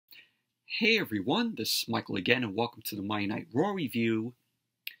Hey everyone, this is Michael again, and welcome to the Monday Night Raw review.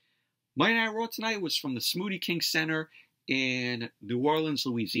 Monday Night Raw tonight was from the Smoothie King Center in New Orleans,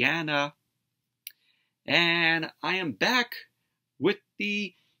 Louisiana. And I am back with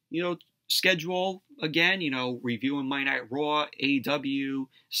the, schedule again, reviewing Monday Night Raw, AEW,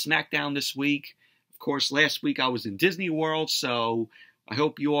 SmackDown this week. Of course, last week I was in Disney World, so I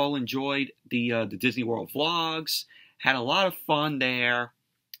hope you all enjoyed the Disney World vlogs. Had a lot of fun there.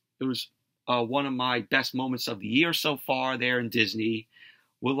 It was one of my best moments of the year so far there in Disney.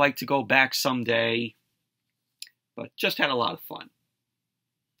 Would like to go back someday, but just had a lot of fun.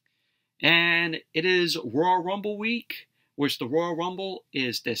 And it is Royal Rumble week, which the Royal Rumble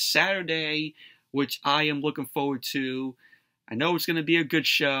is this Saturday, which I am looking forward to. I know it's going to be a good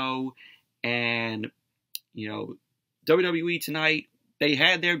show, and, WWE tonight, they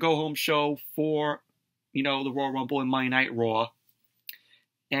had their go-home show for, the Royal Rumble and Monday Night Raw.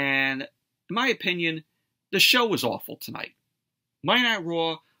 And in my opinion, the show was awful tonight. Monday Night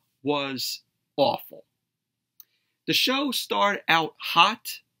Raw was awful. The show started out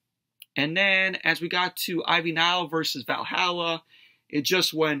hot, and then as we got to Nile versus Valhalla, it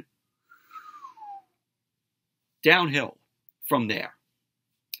just went downhill from there,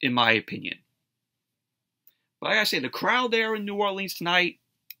 in my opinion. But like I say, the crowd there in New Orleans tonight,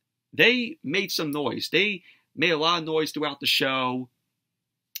 they made some noise. They made a lot of noise throughout the show.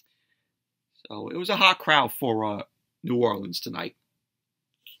 So it was a hot crowd for New Orleans tonight.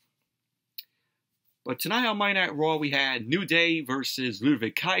 But tonight on Monday Night Raw, we had New Day versus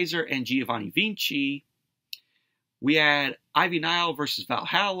Ludwig, Kaiser and Giovanni, Vinci. We had Nile versus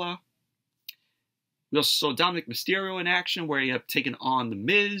Valhalla. We also saw Dominik Mysterio in action, where he had taken on The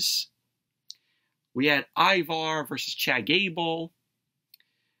Miz. We had Ivar versus Gable.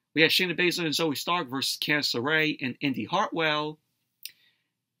 We had Shayna, Baszler and Zoey Stark versus Candace, LeRae and Indi Hartwell.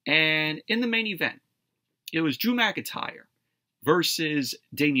 And in the main event, it was Drew McIntyre versus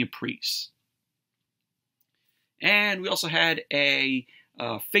Damian Priest. And we also had a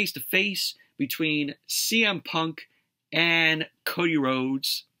face-to-face between CM Punk and Cody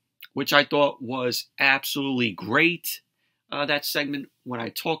Rhodes, which I thought was absolutely great, that segment, when I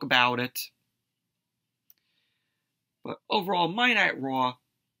talk about it. But overall, Monday Night Raw,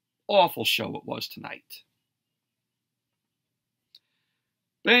 awful show it was tonight.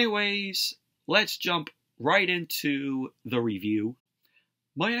 But anyways, let's jump right into the review.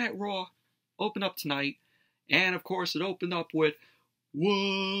 Monday Night Raw opened up tonight, and of course it opened up with whoa.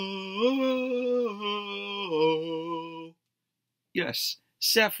 Yes,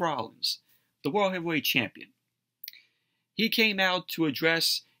 Seth Rollins, the World Heavyweight Champion. He came out to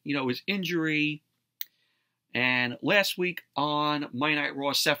address, his injury. And last week on Monday Night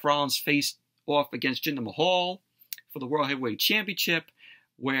Raw, Seth Rollins faced off against Jinder Mahal for the World Heavyweight Championship,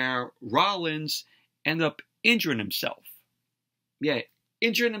 where Rollins ended up injuring himself. Yeah,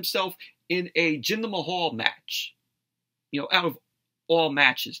 injuring himself in a Jinder Mahal match. Out of all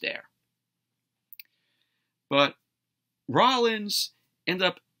matches there. But Rollins ended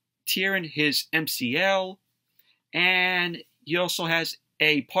up tearing his MCL, and he also has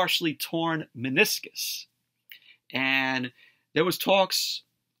a partially torn meniscus. And there was talks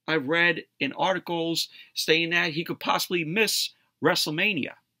I've read in articles saying that he could possibly miss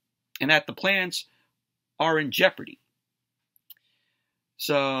WrestleMania, and that the plans are in jeopardy.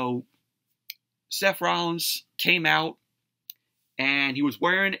 So Seth Rollins came out, and he was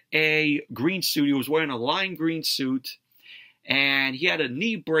wearing a green suit. He was wearing a lime green suit, and he had a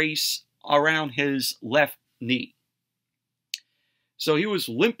knee brace around his left knee. So he was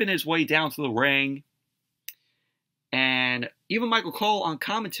limping his way down to the ring, and even Michael Cole on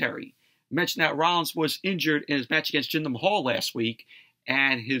commentary mentioned that Rollins was injured in his match against Jinder Mahal last week,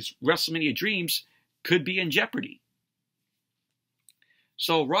 and his WrestleMania dreams could be in jeopardy.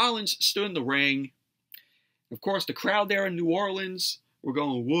 So Rollins stood in the ring. Of course, the crowd there in New Orleans were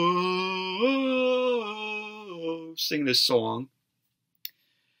going, whoa, sing this song.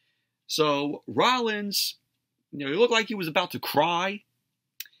 So Rollins, he looked like he was about to cry,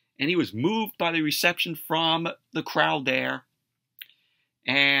 and he was moved by the reception from the crowd there.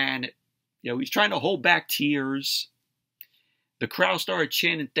 And he's trying to hold back tears. The crowd started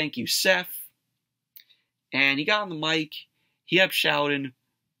chanting, "Thank you, Seth." And he got on the mic. He kept shouting,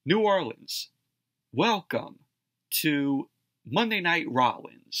 "New Orleans, welcome to Monday Night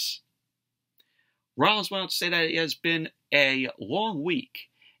Rollins." Rollins went on to say that it has been a long week,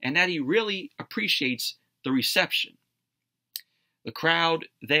 and that he really appreciates the reception. The crowd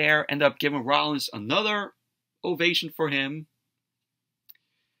there ended up giving Rollins another ovation for him.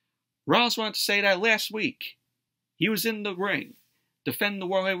 Rollins wanted to say that last week he was in the ring defending the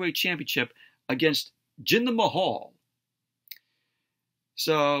World Heavyweight Championship against Jinder Mahal.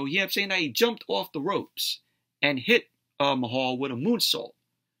 So he ended up saying that he jumped off the ropes and hit Mahal with a moonsault,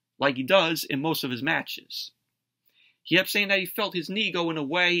 like he does in most of his matches. He ended up saying that he felt his knee go in a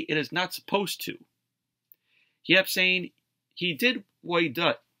way it is not supposed to. He ended up saying he did what he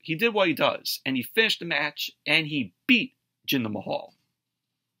does, and he finished the match, and he beat Jinder Mahal.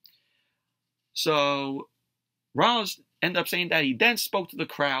 So Rollins ended up saying that he then spoke to the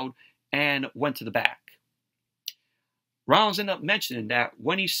crowd and went to the back. Rollins ended up mentioning that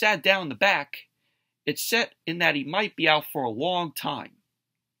when he sat down in the back, it's set in that he might be out for a long time.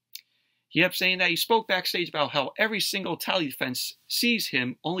 He ended up saying that he spoke backstage about how every single title defense sees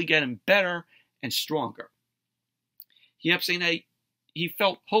him only getting better and stronger. He ended up saying that he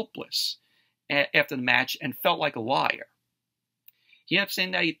felt hopeless after the match and felt like a liar. He ended up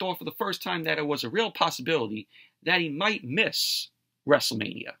saying that he thought for the first time that it was a real possibility that he might miss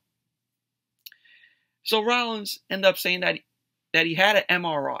WrestleMania. So Rollins ended up saying that he had an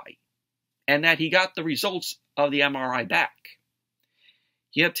MRI and that he got the results of the MRI back.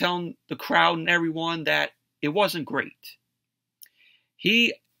 He ended up telling the crowd and everyone that it wasn't great.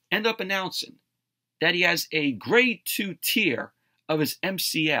 He ended up announcing that he has a grade 2 tear of his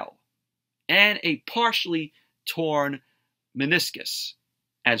MCL and a partially torn meniscus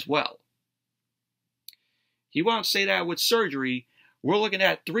as well. He wants to say that with surgery, we're looking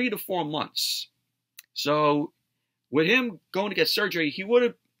at 3 to 4 months. So with him going to get surgery, he would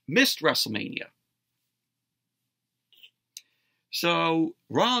have missed WrestleMania. So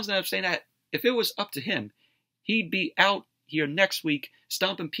Rollins ended up saying that if it was up to him, he'd be out here next week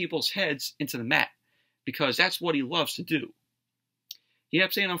stomping people's heads into the mat because that's what he loves to do. He ended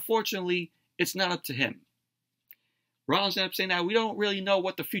up saying, unfortunately, it's not up to him. Rollins ended up saying that we don't really know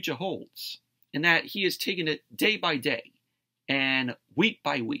what the future holds and that he is taking it day by day and week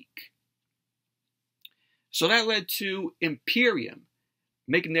by week. So that led to Imperium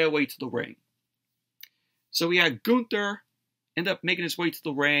making their way to the ring. So we had Gunther end up making his way to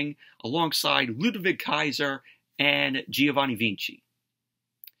the ring alongside Ludwig Kaiser and Giovanni Vinci.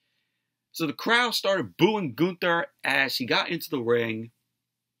 So the crowd started booing Gunther as he got into the ring.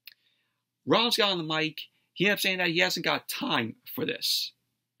 Rollins got on the mic. He ended up saying that he hasn't got time for this.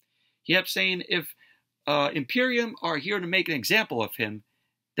 He ended up saying if Imperium are here to make an example of him,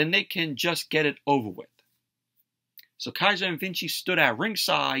 then they can just get it over with. So Kaiser and Vinci stood at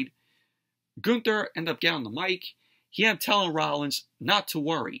ringside. Gunther ended up getting on the mic. He ended up telling Rollins not to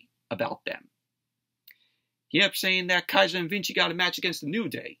worry about them. He ended up saying that Kaiser and Vinci got a match against the New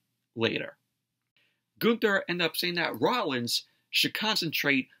Day later. Gunther ended up saying that Rollins should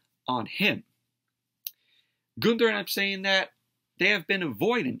concentrate on him. Gunther ended up saying that they have been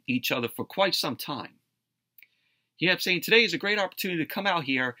avoiding each other for quite some time. He ended up saying today is a great opportunity to come out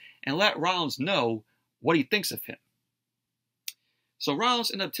here and let Rollins know what he thinks of him. So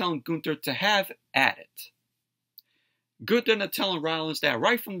Rollins ended up telling Gunther to have at it. Gunther ended up telling Rollins that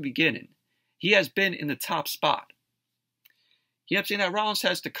right from the beginning, he has been in the top spot. He ended up saying that Rollins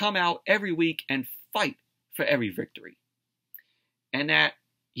has to come out every week and fight for every victory. And that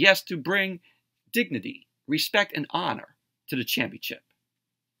he has to bring dignity, respect, and honor to the championship.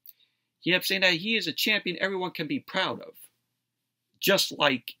 He ended up saying that he is a champion everyone can be proud of. Just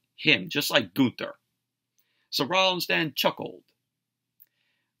like him, just like Gunther. So Rollins then chuckled.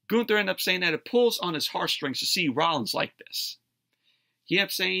 Gunther ended up saying that it pulls on his heartstrings to see Rollins like this. He ended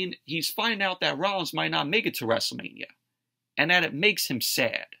up saying he's finding out that Rollins might not make it to WrestleMania, and that it makes him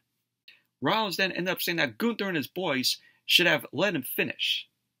sad. Rollins then ended up saying that Gunther and his boys should have let him finish.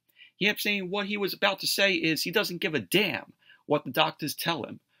 He ended up saying what he was about to say is he doesn't give a damn what the doctors tell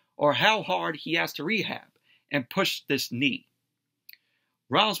him, or how hard he has to rehab and push this knee.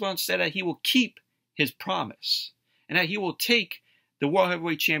 Rollins once said that he will keep his promise, and that he will take the World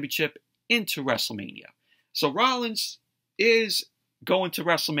Heavyweight Championship into WrestleMania. So Rollins is going to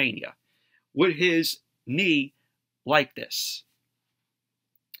WrestleMania with his knee like this.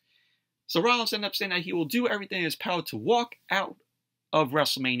 So Rollins ended up saying that he will do everything in his power to walk out of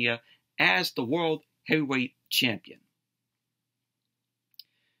WrestleMania as the World Heavyweight Champion.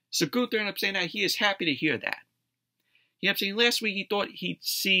 So Gunther ended up saying that he is happy to hear that. He ended up saying last week he thought he'd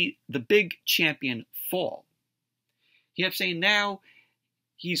see the big champion fall. He ended up saying now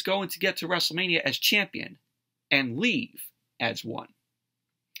he's going to get to WrestleMania as champion and leave as one.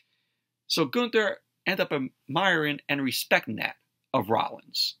 So Gunther ended up admiring and respecting that of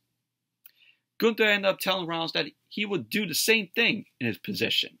Rollins. Gunther ended up telling Rollins that he would do the same thing in his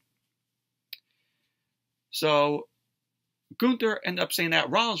position. So Gunther ended up saying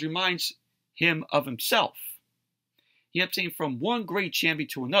that Rollins reminds him of himself. he ended up saying from one great champion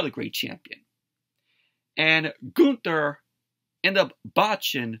to another great champion. And Gunther ended up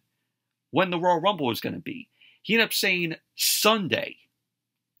botching when the Royal Rumble was going to be. He ended up saying Sunday.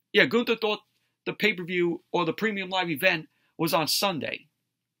 Yeah, Gunther thought the pay-per-view or the premium live event was on Sunday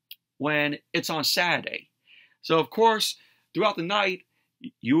when it's on Saturday. So, of course, throughout the night,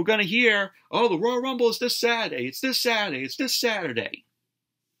 you were going to hear, oh, the Royal Rumble is this Saturday, it's this Saturday, it's this Saturday.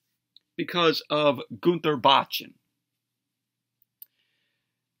 Because of Gunther botching.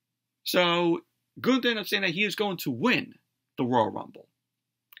 So, Gunther ended up saying that he is going to win the Royal Rumble.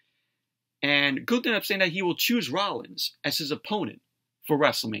 And Gunther ended up saying that he will choose Rollins as his opponent for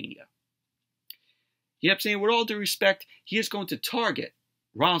WrestleMania. He ended up saying, with all due respect, he is going to target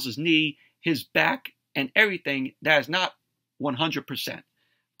Rollins' knee, his back, and everything that is not 100%. Of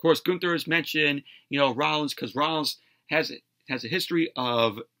course, Gunther has mentioned, Rollins, because Rollins has a history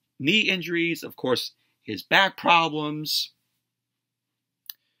of knee injuries, of course, his back problems.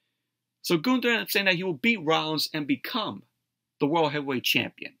 So Gunther ended up saying that he will beat Rollins and become the World Heavyweight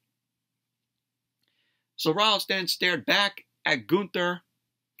Champion. So Rollins then stared back at Gunther.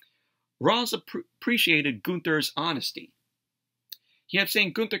 Rollins appreciated Gunther's honesty. He ended up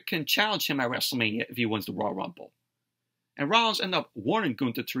saying Gunther can challenge him at WrestleMania if he wins the Royal Rumble. And Rollins ended up warning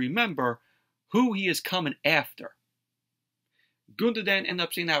Gunther to remember who he is coming after. Gunther then ended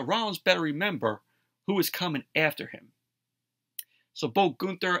up saying that Rollins better remember who is coming after him. So both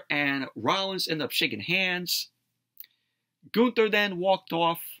Gunther and Rollins ended up shaking hands. Gunther then walked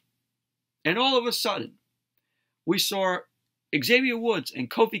off. And all of a sudden, we saw Xavier Woods and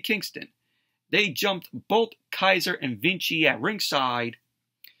Kofi Kingston. They jumped both Kaiser and Vinci at ringside.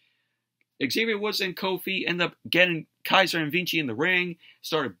 Xavier Woods and Kofi ended up getting Kaiser and Vinci in the ring,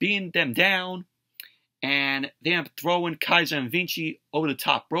 started beating them down, and they ended up throwing Kaiser and Vinci over the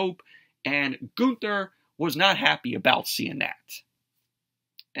top rope, and Gunther was not happy about seeing that.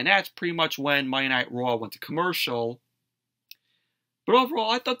 And that's pretty much when Monday Night Raw went to commercial. But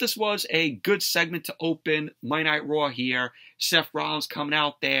overall, I thought this was a good segment to open Monday Night Raw here. Seth Rollins coming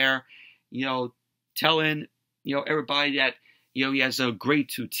out there, telling, everybody that, he has a grade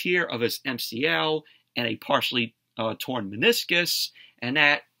 2 tear of his MCL and a partially torn meniscus, and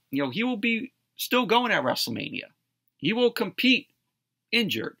that, he will be still going at WrestleMania. He will compete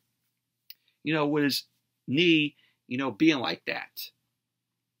injured, with his knee, being like that.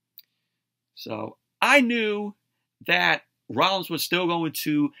 So I knew that Rollins was still going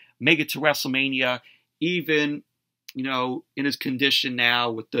to make it to WrestleMania, even, in his condition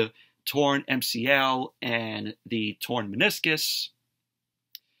now with the torn MCL and the torn meniscus.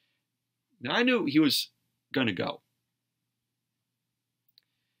 Now, I knew he was going to go.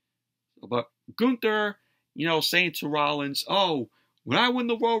 But Gunther, saying to Rollins, oh, when I win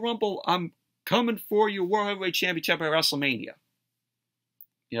the Royal Rumble, I'm coming for your World Heavyweight Championship at WrestleMania.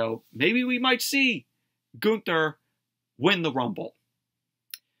 Maybe we might see Gunther win the Rumble.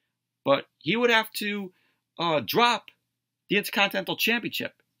 But he would have to drop the Intercontinental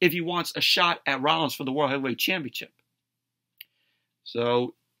Championship if he wants a shot at Rollins for the World Heavyweight Championship.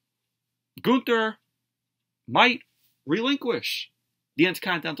 So Gunther might relinquish the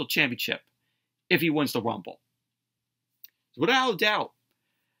Intercontinental Championship if he wins the Rumble. Without a doubt,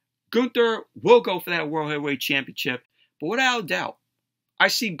 Gunther will go for that World Heavyweight Championship. But without a doubt, I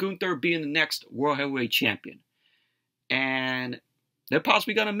see Gunther being the next World Heavyweight Champion. And they're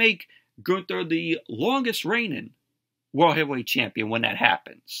possibly going to make Gunther the longest reigning World Heavyweight Champion when that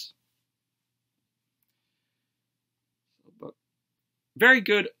happens. But very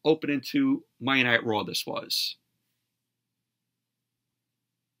good opening to Monday Night Raw this was.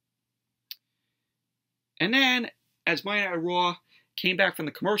 And then, as Monday Night Raw came back from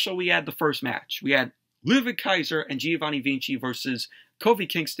the commercial, we had the first match. We had Ludwig Kaiser and Giovanni Vinci versus Kofi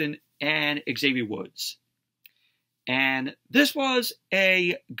Kingston and Xavier Woods. And this was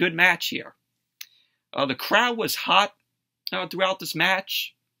a good match here. The crowd was hot throughout this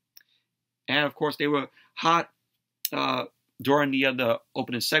match. And, of course, they were hot during the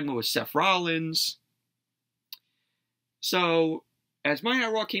opening segment with Seth Rollins. So, as Monday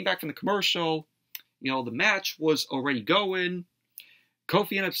Night Raw came back from the commercial, the match was already going.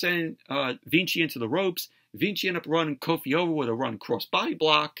 Kofi ended up sending Vinci into the ropes. Vinci ended up running Kofi over with a run cross body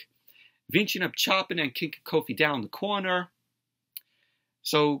block. Vinci ended up chopping and kicking Kofi down in the corner.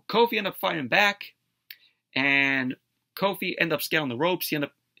 So Kofi ended up fighting back. And Kofi ended up scaling the ropes. He ended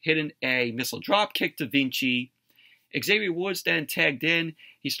up hitting a missile drop kick to Vinci. Xavier Woods then tagged in.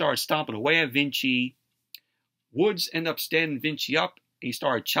 He started stomping away at Vinci. Woods ended up standing Vinci up. He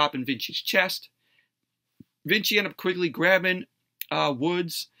started chopping Vinci's chest. Vinci ended up quickly grabbing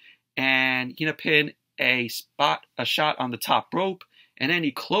Woods. And he ended up hitting a shot on the top rope, and then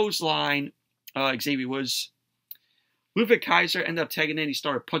he clotheslined Xavier Woods. Ludwig Kaiser ended up tagging in. He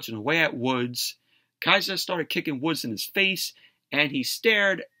started punching away at Woods. Kaiser started kicking Woods in his face, and he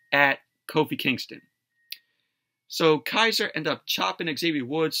stared at Kofi Kingston. So Kaiser ended up chopping Xavier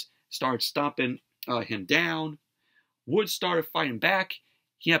Woods, started stomping him down. Woods started fighting back.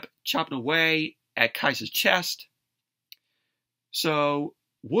 He ended up chopping away at Kaiser's chest. So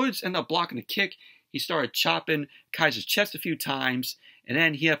Woods ended up blocking the kick. He started chopping Kaiser's chest a few times, and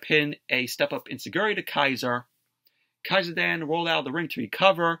then he ended up hitting a step-up enziguri to Kaiser. Kaiser then rolled out of the ring to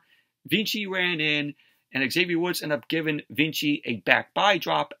recover. Vinci ran in, and Xavier Woods ended up giving Vinci a back body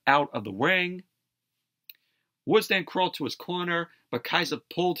drop out of the ring. Woods then crawled to his corner, but Kaiser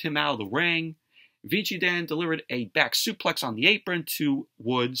pulled him out of the ring. Vinci then delivered a back suplex on the apron to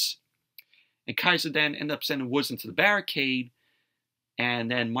Woods. And Kaiser then ended up sending Woods into the barricade. And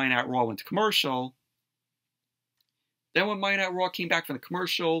then Monday Night Raw went to commercial. Then when Monday Night Raw came back from the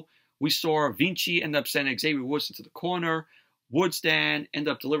commercial, we saw Vinci end up sending Xavier Woods into the corner. Woods then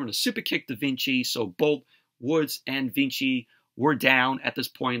ended up delivering a super kick to Vinci. So both Woods and Vinci were down at this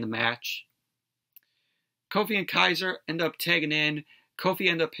point in the match. Kofi and Kaiser end up tagging in. Kofi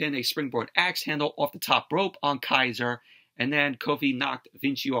ended up hitting a springboard axe handle off the top rope on Kaiser. And then Kofi knocked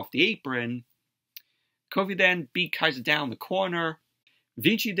Vinci off the apron. Kofi then beat Kaiser down in the corner.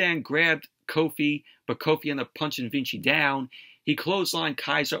 Vinci then grabbed Kofi, but Kofi ended up punching Vinci down. He clotheslined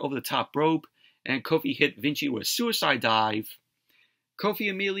Kaiser over the top rope, and Kofi hit Vinci with a suicide dive. Kofi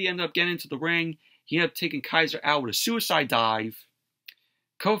immediately ended up getting into the ring. He ended up taking Kaiser out with a suicide dive.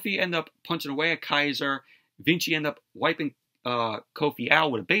 Kofi ended up punching away at Kaiser. Vinci ended up wiping Kofi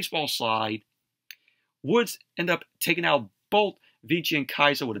out with a baseball slide. Woods ended up taking out both Vinci and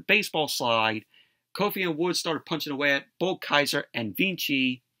Kaiser with a baseball slide. Kofi and Woods started punching away at both Kaiser and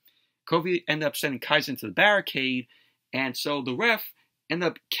Vinci. Kofi ended up sending Kaiser into the barricade, and so the ref ended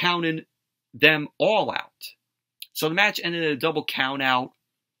up counting them all out. So the match ended in a double count out.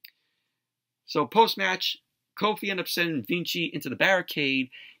 So post-match, Kofi ended up sending Vinci into the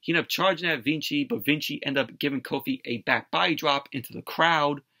barricade. He ended up charging at Vinci, but Vinci ended up giving Kofi a back body drop into the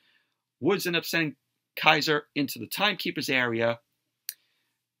crowd. Woods ended up sending Kaiser into the timekeeper's area.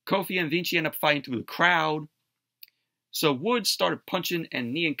 Kofi and Vinci ended up fighting through the crowd. So Woods started punching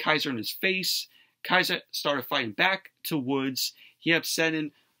and kneeing Kaiser in his face. Kaiser started fighting back to Woods. He ended up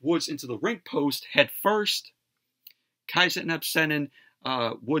sending Woods into the ring post head first. Kaiser ended up sending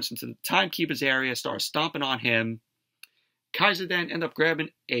Woods into the timekeeper's area, started stomping on him. Kaiser then ended up grabbing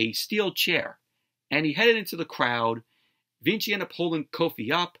a steel chair, and he headed into the crowd. Vinci ended up holding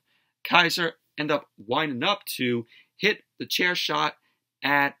Kofi up. Kaiser ended up winding up to hit the chair shot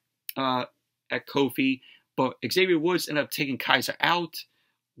at Kofi, but Xavier Woods ended up taking Kaiser out.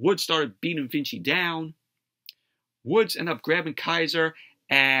 Woods started beating Vinci down. Woods ended up grabbing Kaiser,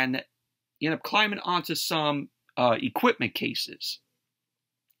 and he ended up climbing onto some equipment cases.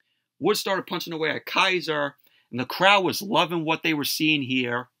 Woods started punching away at Kaiser, and the crowd was loving what they were seeing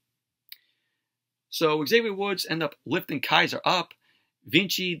here. So Xavier Woods ended up lifting Kaiser up.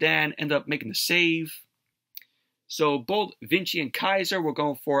 Vinci then ended up making the save. So both Vinci and Kaiser were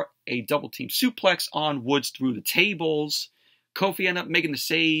going for a double team suplex on Woods through the tables. Kofi ended up making the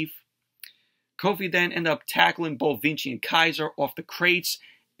save. Kofi then ended up tackling both Vinci and Kaiser off the crates,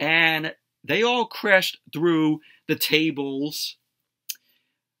 and they all crashed through the tables.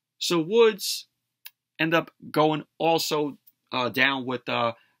 So Woods ended up going also down with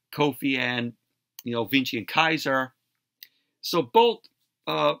Kofi and Vinci and Kaiser. So both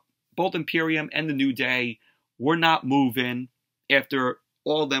Imperium and the New Day were not moving after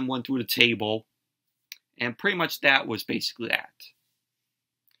all of them went through the table. And pretty much that was basically that.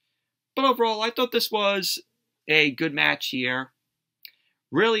 But overall, I thought this was a good match here.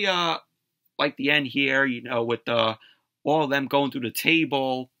 Really like the end here, with all of them going through the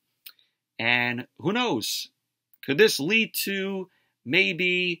table. And who knows? Could this lead to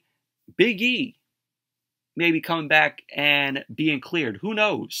maybe Big E maybe coming back and being cleared? Who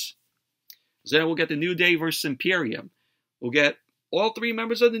knows? So then we'll get the New Day versus Imperium. We'll get all three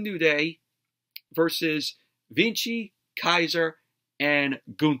members of the New Day versus Vinci, Kaiser, and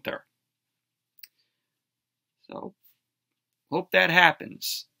Gunther. So, hope that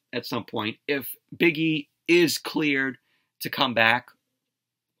happens at some point. If Big E is cleared to come back,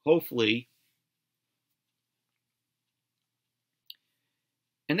 hopefully.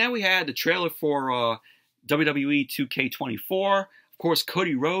 And then we had the trailer for WWE 2K24. Of course,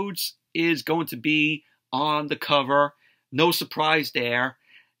 Cody Rhodes is going to be on the cover. No surprise there.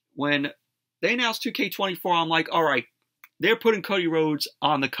 When they announced 2K24, I'm like, all right, they're putting Cody Rhodes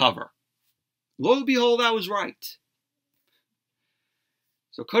on the cover. lo and behold, I was right.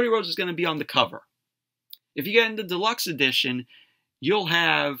 So Cody Rhodes is going to be on the cover. If you get in the deluxe edition, you'll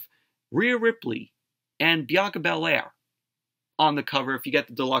have Rhea Ripley and Bianca Belair on the cover if you get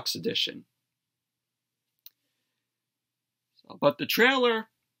the deluxe edition. But the trailer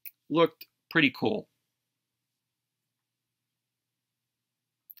looked pretty cool.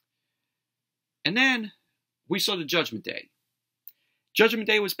 And then we saw the Judgment Day. Judgment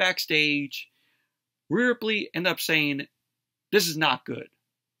Day was backstage. Rhea Ripley ended up saying, "This is not good."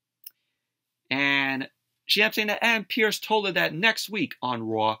 And she ended up saying that Adam Pearce told her that next week on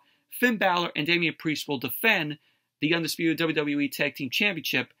Raw, Finn Balor and Damian Priest will defend the undisputed WWE Tag Team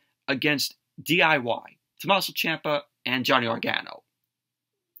Championship against DIY, Tommaso Ciampa and Johnny Gargano.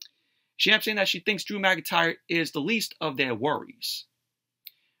 She ended up saying that she thinks Drew McIntyre is the least of their worries.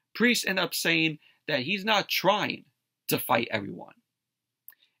 Priest ended up saying that he's not trying to fight everyone,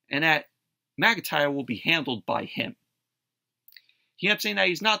 and that McIntyre will be handled by him. He ended up saying that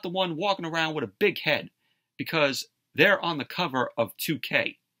he's not the one walking around with a big head because they're on the cover of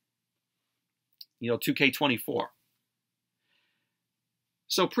 2K. 2K24.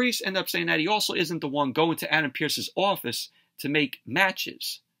 So Priest ended up saying that he also isn't the one going to Adam Pearce's office to make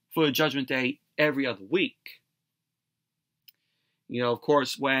matches for the Judgment Day every other week. Of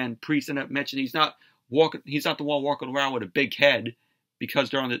course, when Priest ended up mentioning he's not the one walking around with a big head because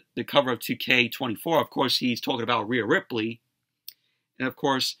they're on the cover of 2K24. Of course, he's talking about Rhea Ripley. And of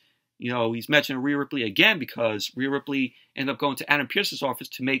course, he's mentioning Rhea Ripley again because Rhea Ripley ended up going to Adam Pearce's office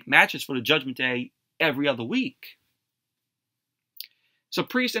to make matches for the Judgment Day every other week. So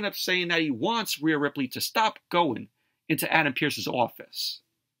Priest ended up saying that he wants Rhea Ripley to stop going into Adam Pearce's office.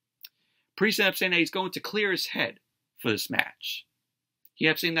 Priest ended up saying that he's going to clear his head for this match. He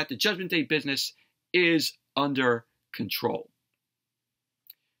ended up saying that the Judgment Day business is under control.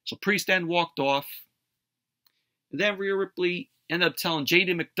 So Priest then walked off. And then Rhea Ripley ended up telling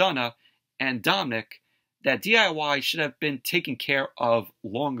JD McDonough and Dominik that DIY should have been taken care of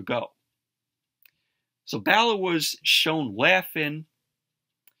long ago. So Balor was shown laughing.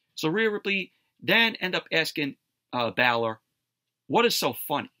 So Rhea Ripley then ended up asking Balor, "What is so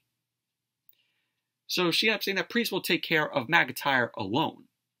funny?" So she ended up saying that Priest will take care of McIntyre alone.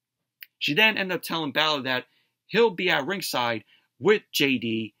 She then ended up telling Balor that he'll be at ringside with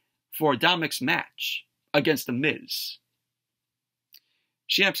JD for Dominik's match against The Miz.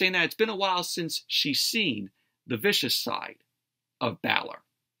 She ended up saying that it's been a while since she's seen the vicious side of Balor.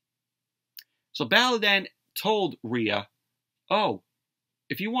 So Balor then told Rhea, "Oh,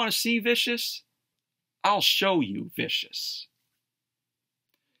 if you want to see vicious, I'll show you vicious."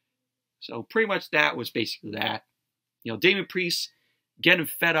 So pretty much that was basically that. Damian Priest getting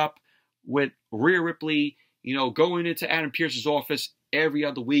fed up with Rhea Ripley, going into Adam Pearce's office every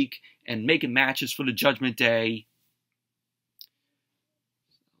other week and making matches for the Judgment Day.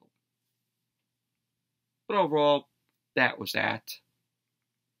 But overall, that was that.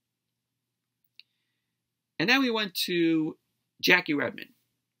 And then we went to Jackie Redmond.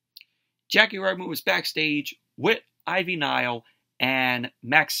 Jackie Redmond was backstage with Ivy Nile and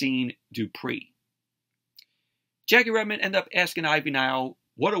Maxine Dupree. Jackie Redmond ended up asking Ivy Nile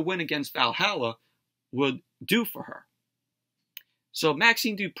what a win against Valhalla would do for her. So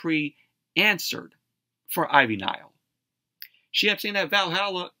Maxine Dupree answered for Ivy Nile. She ended up saying that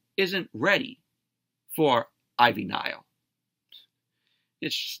Valhalla isn't ready for Ivy Nile.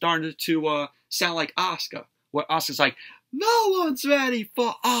 It's starting to sound like Asuka, where Asuka's like, "No one's ready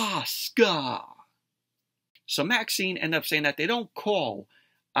for Asuka." So Maxine ended up saying that they don't call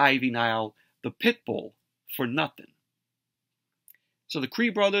Ivy Nile the Pitbull for nothing. So the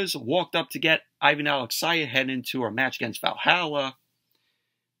Creed brothers walked up to get Ivy Nile excited heading into her match against Valhalla.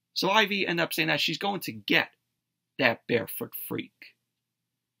 So Ivy ended up saying that she's going to get that barefoot freak.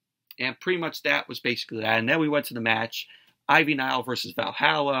 And pretty much that was basically that. And then we went to the match, Ivy Nile versus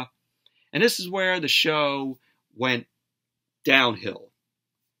Valhalla. And this is where the show went downhill.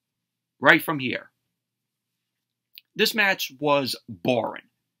 Right from here. This match was boring,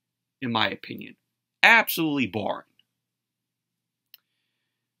 in my opinion. Absolutely boring.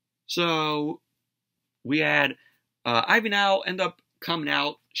 So, we had Ivy Nile end up coming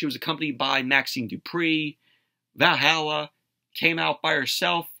out. She was accompanied by Maxine Dupree. Valhalla came out by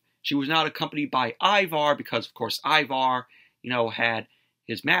herself. She was not accompanied by Ivar because, of course, Ivar, had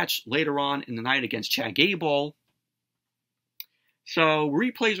his match later on in the night against Chad Gable. So,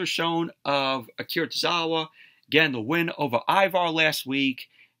 replays were shown of Akira Tozawa getting the win over Ivar last week.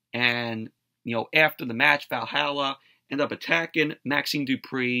 And, after the match, Valhalla ended up attacking Maxine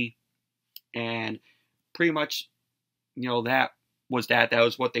Dupree. And pretty much, that was that. That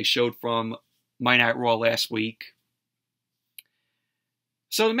was what they showed from Monday Night Raw last week.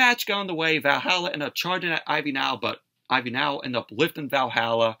 So the match got underway. Valhalla ended up charging at Ivy Nile, but Ivy Nile ended up lifting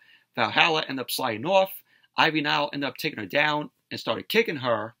Valhalla. Valhalla ended up sliding off. Ivy Nile ended up taking her down and started kicking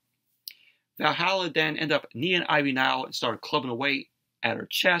her. Valhalla then ended up kneeing Ivy Nile and started clubbing away at her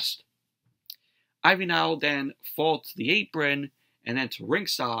chest. Ivy Nile then fall to the apron and then to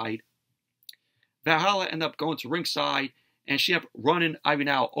ringside. Valhalla ended up going to ringside and she ended up running Ivy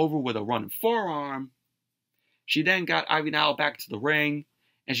Nile over with a running forearm. She then got Ivy Nile back to the ring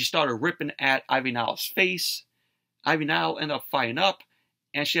and she started ripping at Ivy Nile's face. Ivy Nile ended up fighting up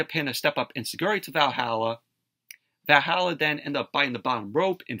and she ended up hitting a step up enziguri to Valhalla. Valhalla then ended up biting the bottom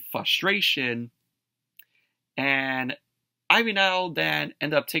rope in frustration. And Ivy Nile then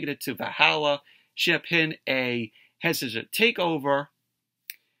ended up taking it to Valhalla. She ended up hitting a head scissors takeover.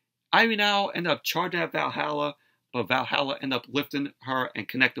 Ivy Nile ended up charging at Valhalla, but Valhalla ended up lifting her and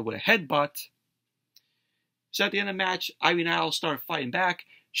connected with a headbutt. So at the end of the match, Ivy Nile started fighting back.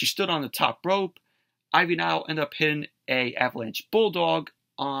 She stood on the top rope. Ivy Nile ended up hitting a avalanche bulldog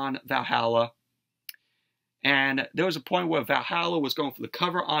on Valhalla. And there was a point where Valhalla was going for the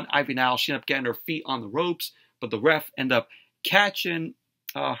cover on Ivy Nile. She ended up getting her feet on the ropes, but the ref ended up catching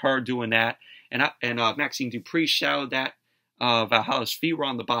her doing that. And Maxine Dupree shouted that Valhalla's feet were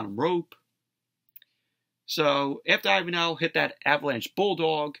on the bottom rope. So after Ivy Nile hit that avalanche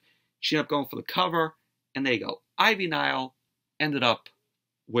bulldog, she ended up going for the cover. And there you go. Ivy Nile ended up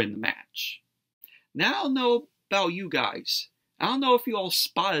winning the match. Now, I don't know about you guys. I don't know if you all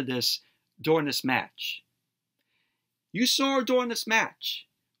spotted this during this match. You saw her during this match.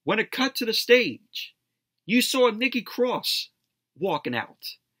 When it cut to the stage, you saw Nikki Cross walking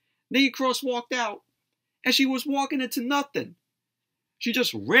out. Nikki Cross walked out, and she was walking into nothing. She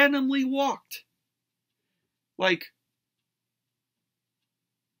just randomly walked. Like,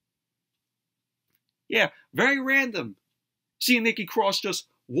 yeah, very random. Seeing Nikki Cross just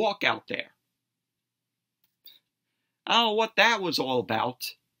walk out there. I don't know what that was all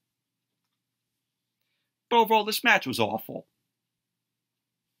about. But overall, this match was awful.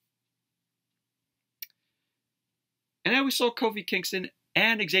 And then we saw Kofi Kingston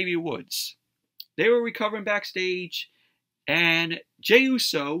and Xavier Woods. They were recovering backstage, and Jey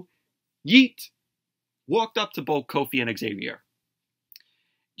Uso, yeet, walked up to both Kofi and Xavier.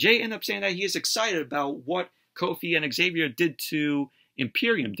 Jey ended up saying that he is excited about what Kofi and Xavier did to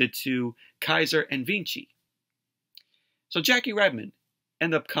Imperium, did to Kaiser and Vinci. So Jackie Redmond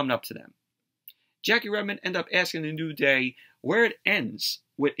ended up coming up to them. Jackie Redmond ended up asking the New Day where it ends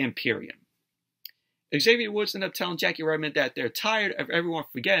with Imperium. Xavier Woods ended up telling Jackie Redmond that they're tired of everyone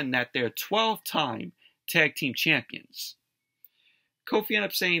forgetting that they're 12-time tag team champions. Kofi ended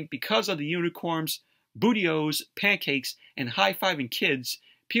up saying because of the unicorns, bootios, pancakes, and high-fiving kids,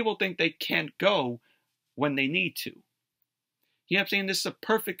 people think they can't go when they need to. He ended up saying this is a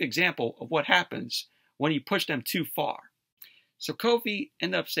perfect example of what happens when you push them too far. So Kofi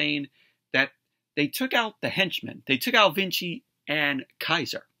ended up saying that they took out the henchmen. They took out Vinci and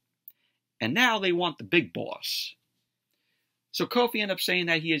Kaiser. And now they want the big boss. So Kofi ended up saying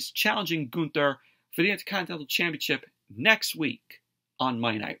that he is challenging Gunther for the Intercontinental Championship next week on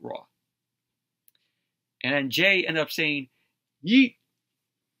Monday Night Raw. And then Jey ended up saying, yeet.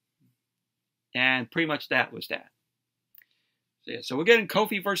 And pretty much that was that. So, yeah, so we're getting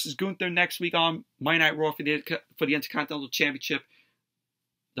Kofi versus Gunther next week on Monday Night Raw for the Intercontinental Championship.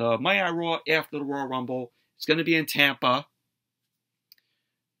 The Monday Night Raw after the Royal Rumble. It's going to be in Tampa.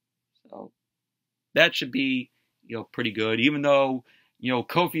 So that should be, pretty good. Even though,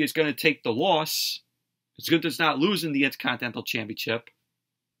 Kofi is going to take the loss. It's good that's not losing the Intercontinental Championship.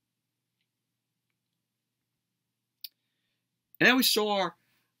 And then we saw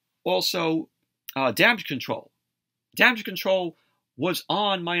also Damage Control. Damage Control was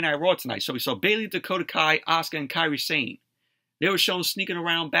on Monday Night Raw tonight. So we saw Bayley, Dakota Kai, Asuka, and Kairi Sane. They were shown sneaking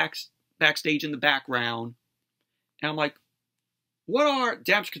around backstage in the background. And I'm like, what are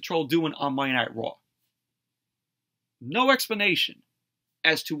Damage Control doing on Monday Night Raw? No explanation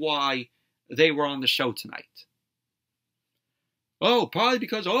as to why they were on the show tonight. Oh, probably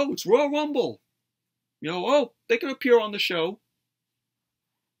because, it's Royal Rumble. They can appear on the show.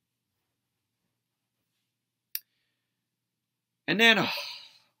 And then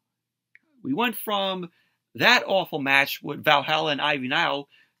we went from that awful match with Valhalla and Ivy Nile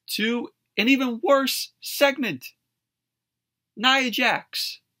to an even worse segment. Nia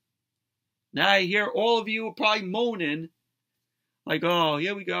Jax. Now I hear all of you are probably moaning, like, oh,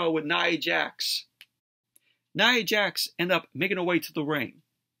 here we go with Nia Jax. Nia Jax ended up making her way to the ring.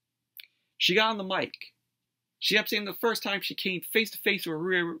 She got on the mic, She ended up saying the first time she came face to face with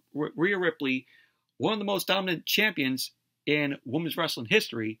Rhea Ripley, one of the most dominant champions in women's wrestling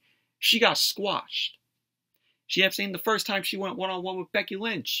history, she got squashed. She ended up saying the first time she went one-on-one with Becky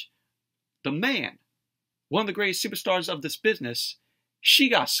Lynch, the man, one of the greatest superstars of this business, she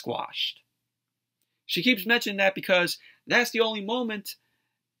got squashed. She keeps mentioning that because that's the only moment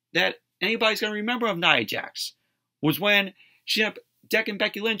that anybody's going to remember of Nia Jax, was when she ended up decking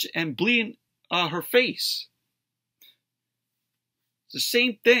Becky Lynch and bleeding her face. It's the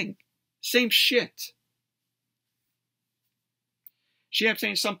same thing. Same shit. She ended up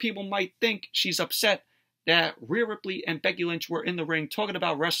saying some people might think she's upset that Rhea Ripley and Becky Lynch were in the ring talking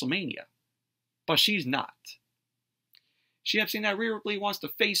about WrestleMania. But she's not. She ended up saying that Rhea Ripley wants to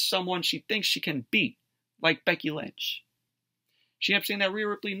face someone she thinks she can beat, like Becky Lynch. She ended up saying that Rhea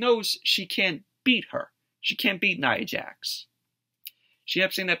Ripley knows she can't beat her. She can't beat Nia Jax. She ended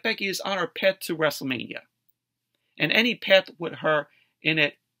up saying that Becky is on her path to WrestleMania. And any path with her in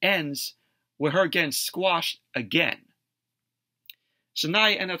it ends with her getting squashed again. So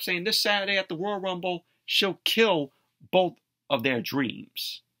Nia ended up saying this Saturday at the Royal Rumble, she'll kill both of their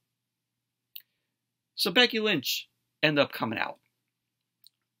dreams. So Becky Lynch ended up coming out.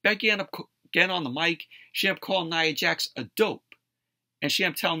 Becky ended up getting on the mic. She ended up calling Nia Jax a dope. And she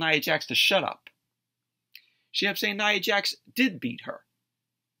ended up telling Nia Jax to shut up. She ended up saying Nia Jax did beat her.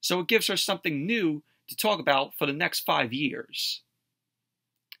 So it gives her something new to talk about for the next 5 years.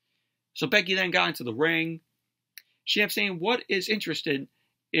 So Becky then got into the ring. She ended up saying what is interested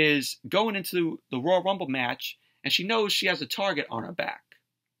is going into the Royal Rumble match, and she knows she has a target on her back.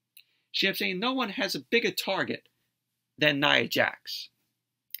 She ended up saying no one has a bigger target than Nia Jax.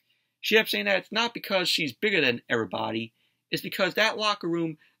 She ended up saying that it's not because she's bigger than everybody, it's because that locker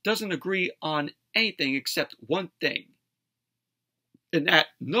room doesn't agree on anything except one thing. And that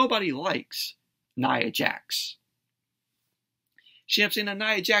nobody likes Nia Jax. She ended up saying that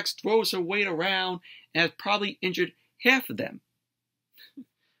Nia Jax throws her weight around and has probably injured half of them.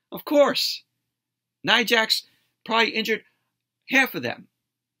 Of course. Nia Jax probably injured half of them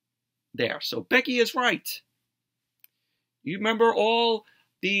there. So Becky is right. You remember all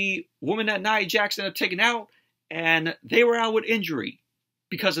the women that Nia Jax ended up taking out, and they were out with injury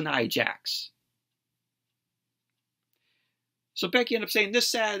because of Nia Jax. So Becky ended up saying this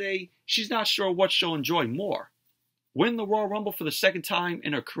Saturday she's not sure what she'll enjoy more. Win the Royal Rumble for the second time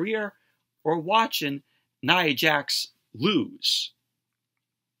in her career, or watching Nia Jax lose.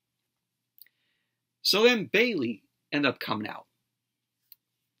 So then Bayley ended up coming out.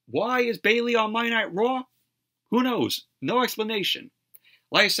 Why is Bayley on Monday Night Raw? Who knows? No explanation.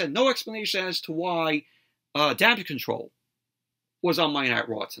 Like I said, no explanation as to why Damage Control was on Monday Night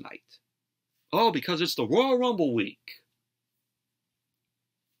Raw tonight. Oh, because it's the Royal Rumble week.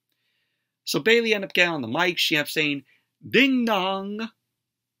 So Bayley ended up getting on the mic. She ended up saying, ding dong.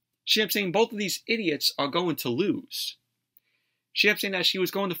 She ended up saying both of these idiots are going to lose. She ended up saying that she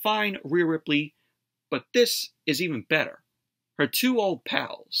was going to find Rhea Ripley, but this is even better. Her two old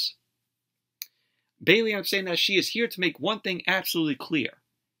pals. Bayley ended up saying that she is here to make one thing absolutely clear,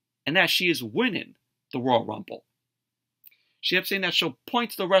 and that she is winning the Royal Rumble. She ended up saying that she'll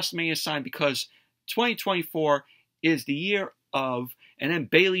point to the WrestleMania sign because 2024 is the year of, and then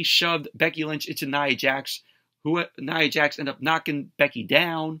Bayley shoved Becky Lynch into Nia Jax, who Nia Jax ended up knocking Becky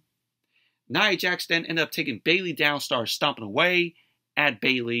down. Nia Jax then ended up taking Bayley down, started stomping away at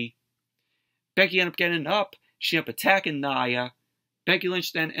Bayley. Becky ended up getting up. She ended up attacking Nia. Becky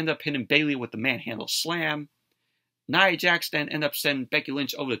Lynch then ended up hitting Bayley with the manhandle slam. Nia Jax then ended up sending Becky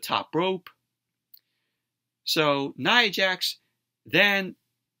Lynch over the top rope. So Nia Jax then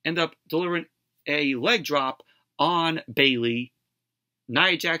ended up delivering a leg drop on Bayley.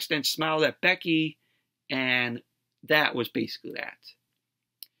 Nia Jax then smiled at Becky, and that was basically that.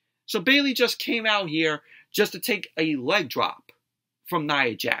 So Bayley just came out here just to take a leg drop from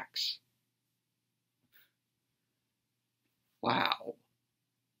Nia Jax. Wow.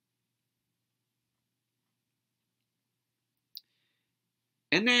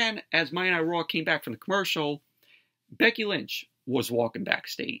 And then, as Monday Night Raw came back from the commercial, Becky Lynch was walking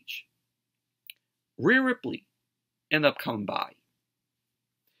backstage. Rhea Ripley ended up coming by.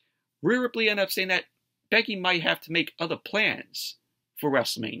 Rhea Ripley ended up saying that Becky might have to make other plans for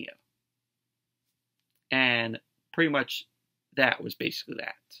WrestleMania. And pretty much that was basically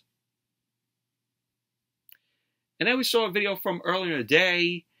that. And then we saw a video from earlier in the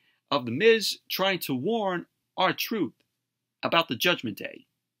day of The Miz trying to warn R-Truth about the Judgment Day.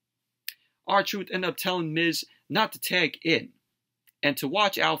 R-Truth ended up telling Miz not to tag in and to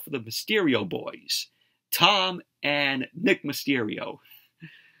watch out for the Mysterio boys, Tom and Nick Mysterio.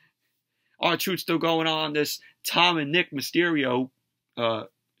 R-Truth still going on this Tom and Nick Mysterio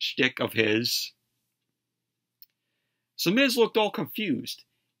shtick of his. So Miz looked all confused.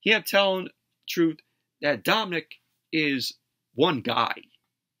 He kept telling the truth that Dominik is one guy.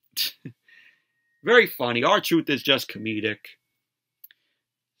 Very funny. R-Truth is just comedic.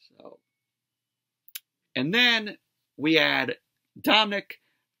 So, and then we had Dominik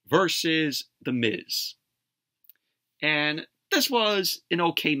versus The Miz. And this was an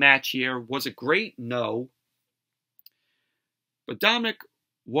okay match here. Was it great? No. But Dominik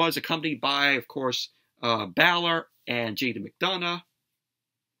was accompanied by, of course, Baszler and JD McDonough.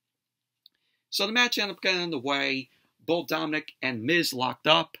 So the match ended up getting underway. Both Dominik and Miz locked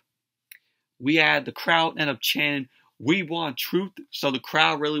up. We had the crowd end up chanting, "We want truth." So the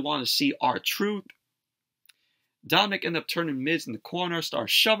crowd really wanted to see R-Truth. Dominik ended up turning Miz in the corner, started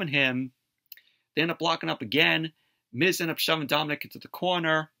shoving him. They ended up locking up again. Miz ended up shoving Dominik into the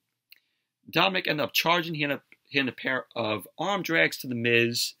corner. Dominik ended up charging. He ended up hitting a pair of arm drags to the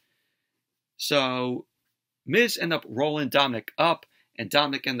Miz. So Miz ended up rolling Dominik up, and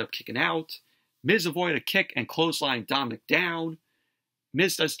Dominik ended up kicking out. Miz avoided a kick and clotheslined Dominik down.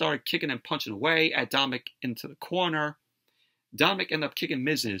 Miz then started kicking and punching away at Dominik into the corner. Dominik ended up kicking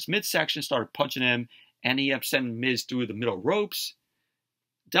Miz in his midsection, started punching him, and he ended up sending Miz through the middle ropes.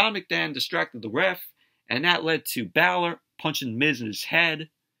 Dominik then distracted the ref, and that led to Baszler punching Miz in his head.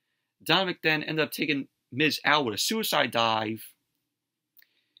 Dominik then ended up taking Miz out with a suicide dive.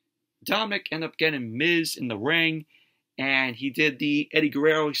 Dominik ended up getting Miz in the ring, and he did the Eddie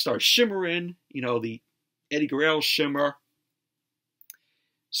Guerrero. He started shimmering, the Eddie Guerrero shimmer.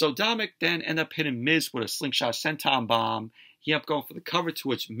 So Dominik then ended up hitting Miz with a slingshot senton bomb. He ended up going for the cover, to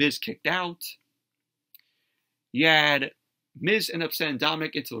which Miz kicked out. You had Miz ended up sending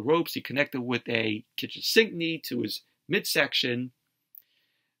Dominik into the ropes. He connected with a kitchen sink knee to his midsection.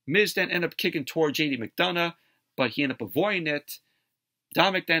 Miz then ended up kicking toward JD McDonough, but he ended up avoiding it.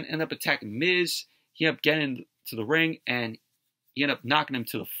 Dominik then ended up attacking Miz. He ended up getting to the ring, and he ended up knocking him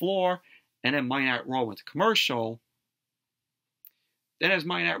to the floor. And then Monday Night Raw went to commercial. Then as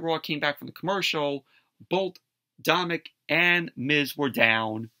Monday Night Raw came back from the commercial, both Dominik and Miz were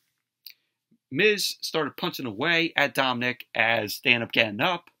down. Miz started punching away at Dominik as they ended up getting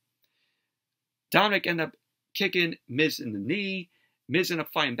up. Dominik ended up kicking Miz in the knee. Miz ended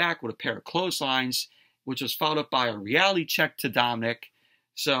up fighting back with a pair of clotheslines, which was followed up by a reality check to Dominik.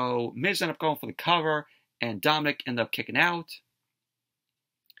 So Miz ended up going for the cover, and Dominik ended up kicking out.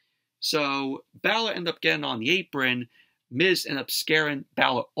 So Baszler ended up getting on the apron. Miz ended up scaring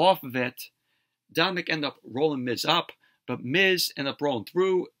Baszler off of it. Dominik ended up rolling Miz up, but Miz ended up rolling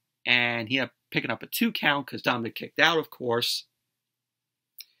through, and he ended up picking up a 2 count because Dominik kicked out, of course.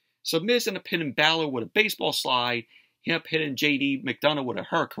 So Miz ended up hitting Baszler with a baseball slide. He ended up hitting JD McDonough with a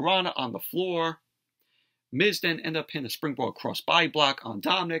hurricanrana on the floor. Miz then ended up hitting a springboard cross body block on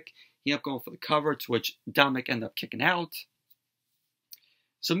Dominik. He ended up going for the cover, to which Dominik ended up kicking out.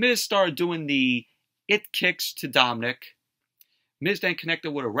 So Miz started doing the it kicks to Dominik. Miz then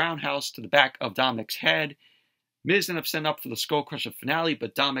connected with a roundhouse to the back of Dominik's head. Miz ended up setting up for the Skull Crusher finale,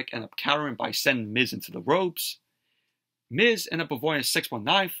 but Dominik ended up countering by sending Miz into the ropes. Miz ended up avoiding a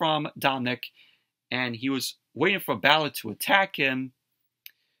 619 from Dominik, and he was waiting for Baszler to attack him.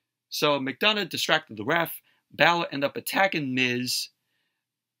 So McDonough distracted the ref. Baszler ended up attacking Miz.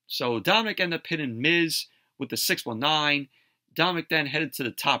 So Dominik ended up hitting Miz with the 619. Dominik then headed to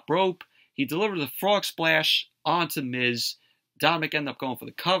the top rope. He delivered the frog splash onto Miz. Dominik ended up going for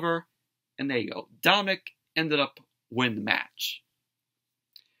the cover. And there you go. Dominik ended up winning the match.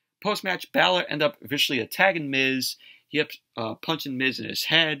 Post-match, Baszler ended up viciously attacking Miz. He ended up punching Miz in his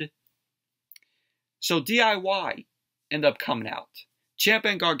head. So DIY ended up coming out. Ciampa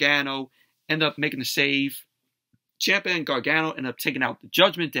and Gargano ended up making the save. Ciampa and Gargano ended up taking out the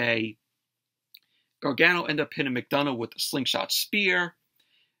Judgment Day. Gargano ended up hitting McDonough with the slingshot spear.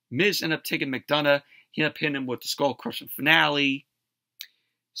 Miz ended up taking McDonough. He ended up hitting him with the Skull Crusher finale.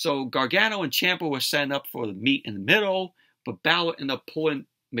 So Gargano and Ciampa were setting up for the meet in the middle, but Baszler ended up pulling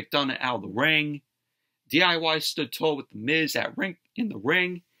McDonough out of the ring. DIY stood tall with the Miz in the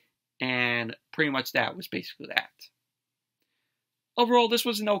ring, and pretty much that was basically that. Overall, this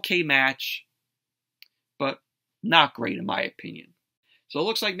was an okay match, but not great in my opinion. So it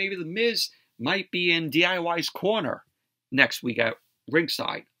looks like maybe the Miz might be in DIY's corner next week at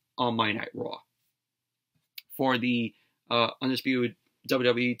ringside on Monday Night Raw for the Undisputed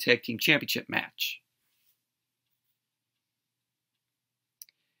WWE Tag Team Championship match.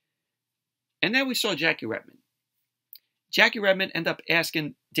 And then we saw Jackie Redmond. Jackie Redmond ended up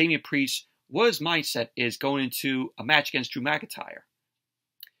asking Damian Priest what his mindset is going into a match against Drew McIntyre.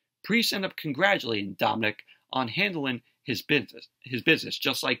 Priest ended up congratulating Dominik on handling his business,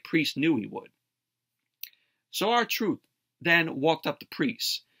 just like Priest knew he would. So R-Truth then walked up to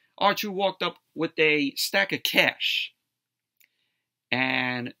Priest. R-Truth walked up with a stack of cash.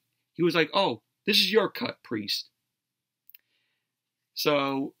 And he was like, "Oh, this is your cut, Priest."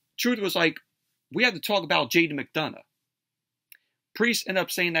 So Truth was like, "We have to talk about Jaden McDonough." Priest ended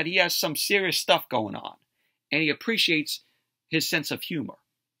up saying that he has some serious stuff going on, and he appreciates his sense of humor.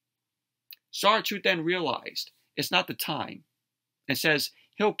 So R-Truth then realized it's not the time, and says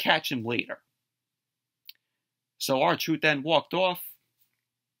he'll catch him later. So R-Truth then walked off.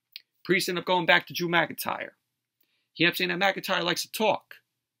 Priest ended up going back to Drew McIntyre. He ended up saying that McIntyre likes to talk.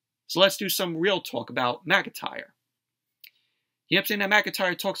 So let's do some real talk about McIntyre. He ended up saying that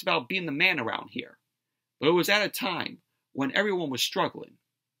McIntyre talks about being the man around here. But it was at a time when everyone was struggling.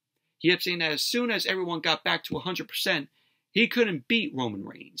 He ended up saying that as soon as everyone got back to 100%, he couldn't beat Roman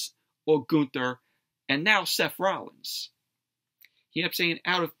Reigns or Gunther and now Seth Rollins. He ended up saying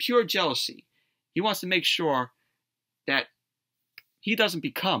out of pure jealousy, he wants to make sure that he doesn't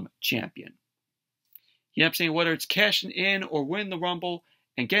become champion. He ended up saying whether it's cashing in or win the Rumble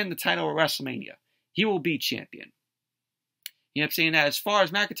and getting the title at WrestleMania, he will be champion. He ended up saying that as far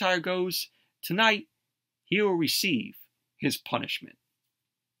as McIntyre goes, tonight he will receive his punishment.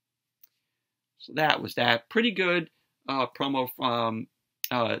 So that was that. Pretty good promo from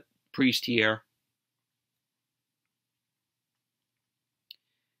Priest here.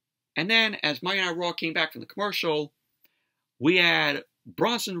 And then as Monday Night Raw came back from the commercial, we had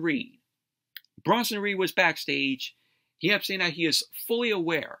Bronson Reed. Bronson Reed was backstage. He ended up saying that he is fully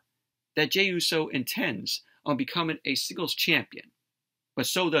aware that Jey Uso intends on becoming a singles champion. But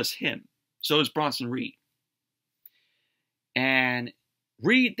so does him. So does Bronson Reed. And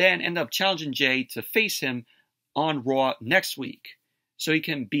Reed then ended up challenging Jey to face him on Raw next week, so he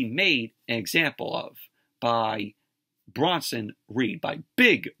can be made an example of by Bronson Reed, by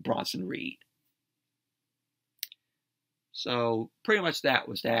Big Bronson Reed. So pretty much that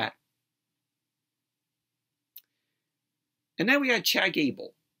was that. And then we had Chad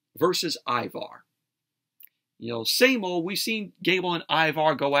Gable versus Ivar. You know, same old. We've seen Gable and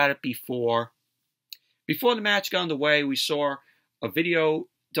Ivar go at it before. Before the match got underway, we saw a video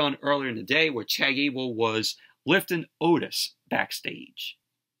done earlier in the day where Chad Gable was lifting Otis backstage.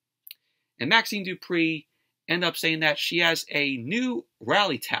 And Maxine Dupree ended up saying that she has a new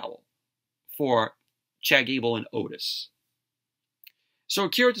rally towel for Chad Gable and Otis. So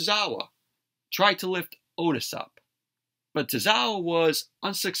Akira Tozawa tried to lift Otis up, but Tozawa was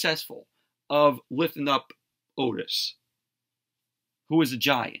unsuccessful of lifting up Otis, who is a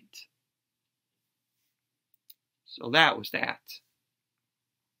giant. So that was that.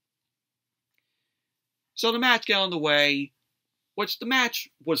 So the match got on the way, which the match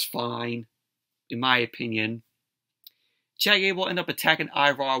was fine, in my opinion. Chad Gable ended up attacking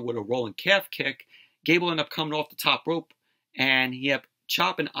Ivar with a rolling calf kick. Gable ended up coming off the top rope, and he ended up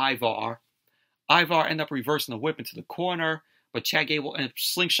chopping Ivar. Ivar ended up reversing the whip into the corner, but Chad Gable ended up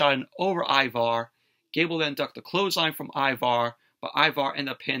slingshotting over Ivar. Gable then ducked the clothesline from Ivar, but Ivar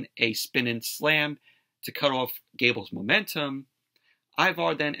ended up hitting a spinning slam to cut off Gable's momentum.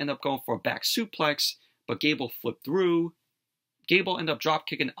 Ivar then ended up going for a back suplex, but Gable flipped through. Gable ended up drop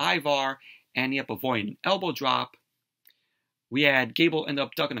kicking Ivar, and he ended up avoiding an elbow drop. We had Gable end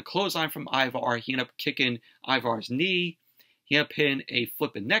up ducking a clothesline from Ivar. He ended up kicking Ivar's knee. He ended up hitting a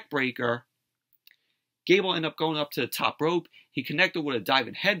flipping neck breaker. Gable ended up going up to the top rope. He connected with a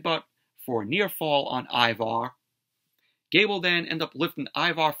diving headbutt for a near fall on Ivar. Gable then ended up lifting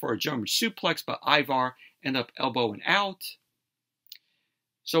Ivar for a German suplex, but Ivar ended up elbowing out.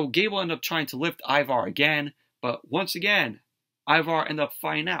 So Gable ended up trying to lift Ivar again, but once again, Ivar ended up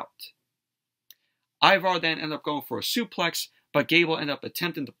flying out. Ivar then ended up going for a suplex, but Gable ended up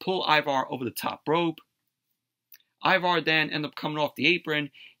attempting to pull Ivar over the top rope. Ivar then ended up coming off the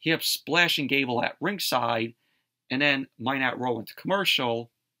apron. He ended up splashing Gable at ringside, and then Monday Night Raw went to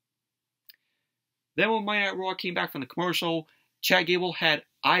commercial. Then when Monday Night Raw came back from the commercial, Chad Gable had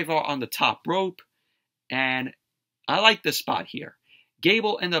Ivar on the top rope, and I like this spot here.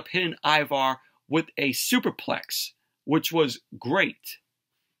 Gable ended up hitting Ivar with a superplex, which was great.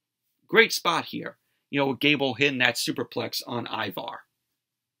 Great spot here. You know, Gable hitting that superplex on Ivar.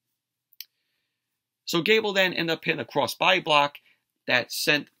 So Gable then ended up hitting a crossbody block that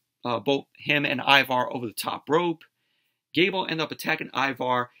sent both him and Ivar over the top rope. Gable ended up attacking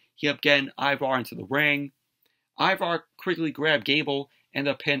Ivar. He ended up getting Ivar into the ring. Ivar quickly grabbed Gable,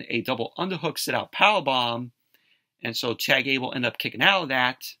 ended up hitting a double underhook sit-out powerbomb. And so Chad Gable ended up kicking out of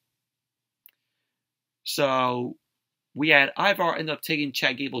that. So we had Ivar end up taking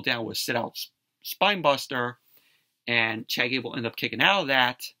Chad Gable down with a sit-out spine buster, and Chad Gable ended up kicking out of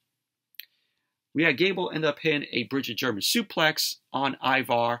that. We had Gable end up hitting a Bridget German suplex on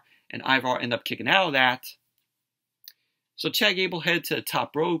Ivar, and Ivar ended up kicking out of that. So Chad Gable headed to the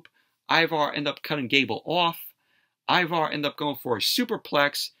top rope. Ivar ended up cutting Gable off. Ivar ended up going for a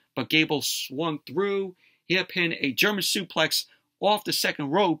superplex, but Gable swung through. He ended up hitting a German suplex off the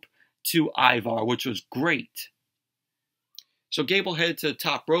second rope to Ivar, which was great. So Gable headed to the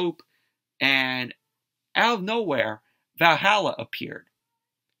top rope, and out of nowhere, Valhalla appeared.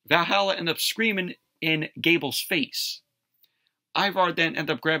 Valhalla ended up screaming in Gable's face. Ivar then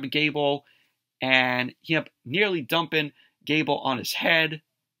ended up grabbing Gable, and he ended up nearly dumping Gable on his head.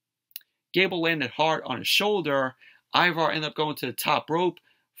 Gable landed hard on his shoulder. Ivar ended up going to the top rope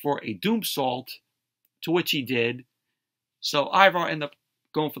for a doomsault, to which he did. So Ivar ended up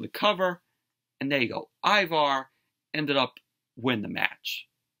going for the cover, and there you go. Ivar ended up winning the match.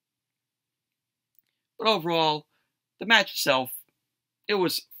 But overall, the match itself, it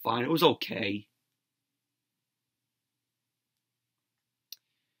was fine. It was okay.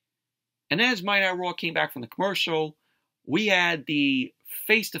 And as Monday Night Raw came back from the commercial, we had the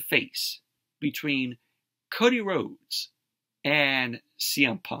face-to-face between Cody Rhodes and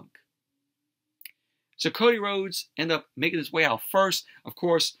CM Punk. So Cody Rhodes ended up making his way out first. Of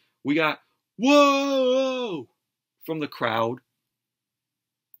course, we got "Whoa!" from the crowd.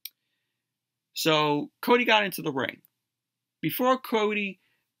 So Cody got into the ring. Before Cody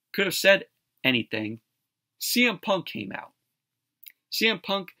could have said anything, CM Punk came out. CM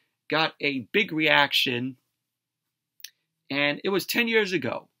Punk got a big reaction, and it was 10 years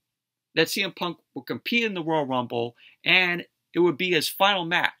ago that CM Punk would compete in the Royal Rumble, and it would be his final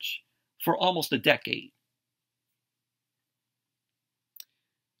match for almost a decade.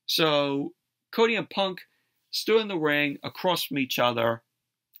 So Cody and Punk stood in the ring across from each other.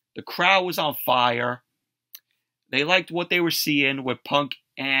 The crowd was on fire. They liked what they were seeing with Punk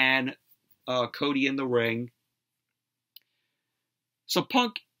and Cody in the ring. So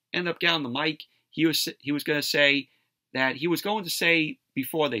Punk ended up getting on the mic. He was going to say that he was going to say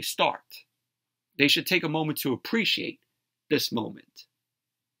before they start, they should take a moment to appreciate this moment.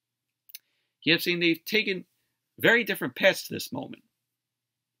 He kept saying they've taken very different paths to this moment.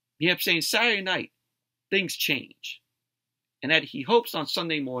 He kept saying Saturday night, things change. And that he hopes on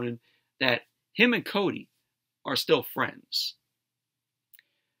Sunday morning that him and Cody are still friends.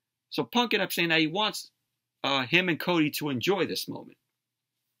 So Punk ended up saying that he wants him and Cody to enjoy this moment.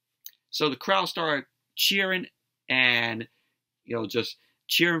 So the crowd started cheering and, just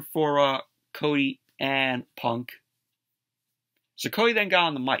cheering for Cody and Punk. So Cody then got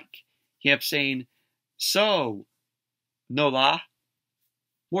on the mic. He kept saying, "So, Nola,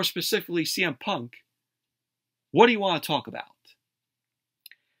 more specifically CM Punk, what do you want to talk about?"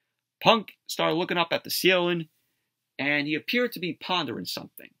 Punk started looking up at the ceiling, and he appeared to be pondering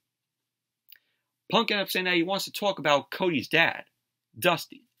something. Punk ended up saying that he wants to talk about Cody's dad,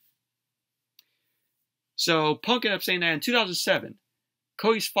 Dusty. So Punk ended up saying that in 2007,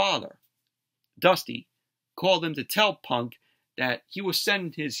 Cody's father, Dusty, called him to tell Punk that he was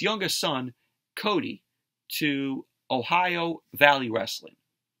sending his youngest son, Cody, to Ohio Valley Wrestling,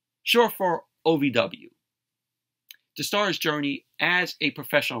 short for OVW, to start his journey as a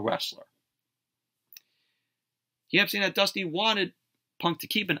professional wrestler. He ended up saying that Dusty wanted Punk to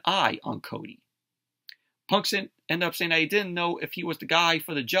keep an eye on Cody. Punk ended up saying that he didn't know if he was the guy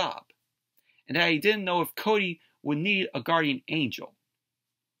for the job, and that he didn't know if Cody would need a guardian angel.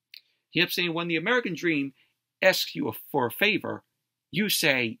 He ended up saying when the American dream asks you for a favor, you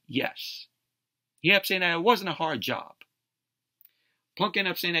say yes. He ended up saying that it wasn't a hard job. Punk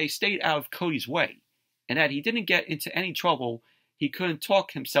ended up saying that he stayed out of Cody's way, and that he didn't get into any trouble he couldn't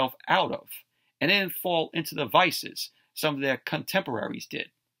talk himself out of, and didn't fall into the vices some of their contemporaries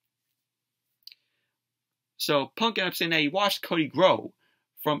did. So Punk ended up saying that he watched Cody grow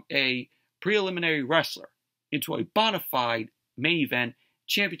from a preliminary wrestler into a bona fide main event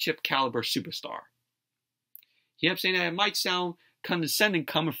championship caliber superstar. He ended up saying that it might sound condescending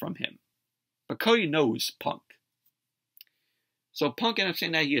coming from him, but Cody knows Punk. So Punk ended up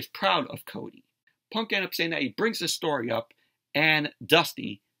saying that he is proud of Cody. Punk ended up saying that he brings the story up and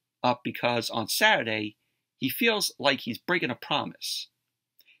Dusty up because on Saturday, he feels like he's breaking a promise.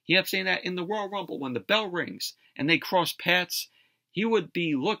 He ended up saying that in the Royal Rumble, when the bell rings and they cross paths, he would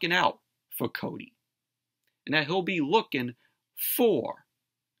be looking out for Cody. And that he'll be looking for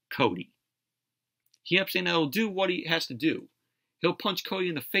Cody. He ended up saying that he'll do what he has to do. He'll punch Cody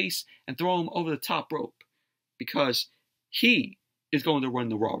in the face and throw him over the top rope because he is going to run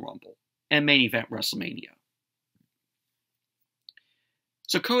the Royal Rumble and main event WrestleMania.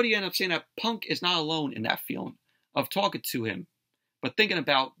 So Cody ended up saying that Punk is not alone in that feeling of talking to him, but thinking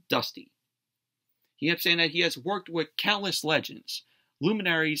about Dusty. He ended up saying that he has worked with countless legends,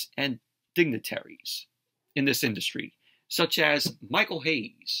 luminaries, and dignitaries in this industry, such as Michael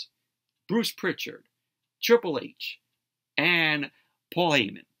Hayes, Bruce Pritchard, Triple H, and Paul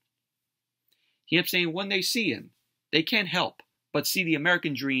Heyman. He ended up saying when they see him, they can't help but see the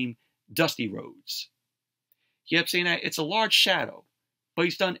American dream, Dusty Rhodes. He ended up saying that it's a large shadow, but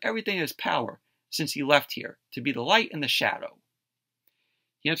he's done everything in his power since he left here to be the light in the shadow.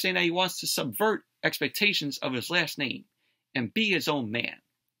 He ended up saying that he wants to subvert expectations of his last name and be his own man.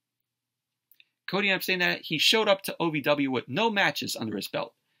 Cody ended up saying that he showed up to OVW with no matches under his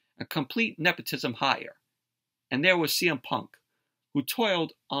belt, a complete nepotism hire. And there was CM Punk, who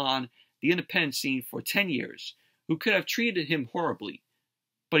toiled on the independent scene for 10 years, who could have treated him horribly,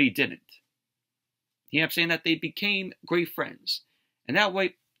 but he didn't. He ended up saying that they became great friends, and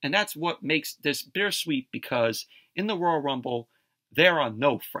that's what makes this bittersweet, because in the Royal Rumble, there are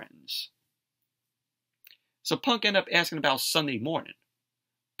no friends. So Punk ended up asking about Sunday morning.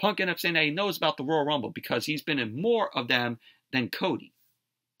 Punk ended up saying that he knows about the Royal Rumble because he's been in more of them than Cody.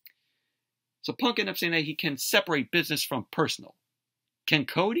 So Punk ended up saying that he can separate business from personal. Can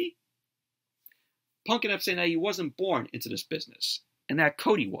Cody? Punk ended up saying that he wasn't born into this business, and that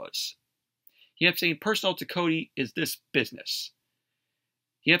Cody was. He ended up saying personal to Cody is this business.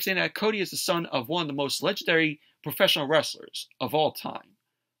 He ended up saying that Cody is the son of one of the most legendary professional wrestlers of all time.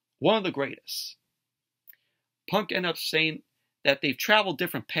 One of the greatest. Punk ended up saying that they've traveled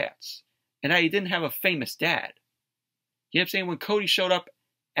different paths, and that he didn't have a famous dad. He ended up saying when Cody showed up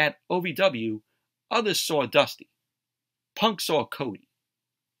at OVW, others saw Dusty. Punk saw Cody.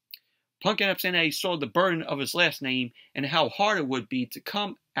 Punk ended up saying that he saw the burden of his last name and how hard it would be to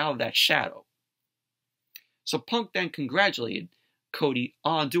come out of that shadow. So Punk then congratulated Cody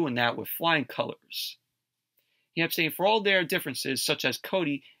on doing that with flying colors. He ended up saying for all their differences, such as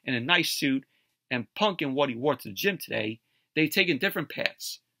Cody in a nice suit and Punk in what he wore to the gym today, they've taken different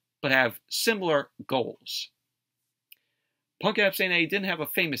paths, but have similar goals. Punk ended up saying that he didn't have a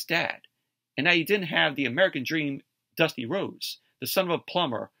famous dad, and that he didn't have the American dream, Dusty Rhodes, the son of a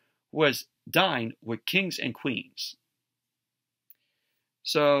plumber who has dined with kings and queens.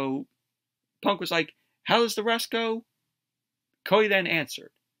 So Punk was like, how does the rest go? Cody then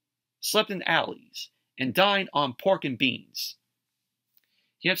answered, slept in alleys and dined on pork and beans.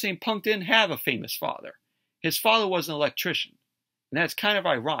 He ended up saying Punk didn't have a famous father. His father was an electrician, and that's kind of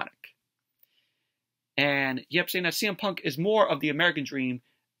ironic. And he ended up saying that CM Punk is more of the American dream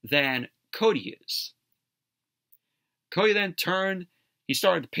than Cody is. Cody then turned, he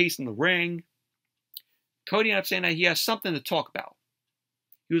started to pace in the ring. Cody ended up saying that he has something to talk about.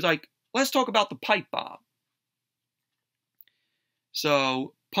 He was like, let's talk about the pipe bomb.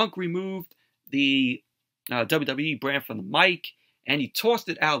 So Punk removed the WWE brand from the mic, and he tossed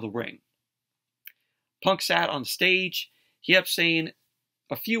it out of the ring. Punk sat on the stage. He ended up saying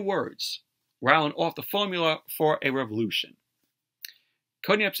a few words, rattling off the formula for a revolution.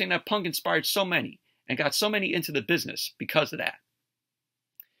 Cody ended up saying that Punk inspired so many and got so many into the business because of that.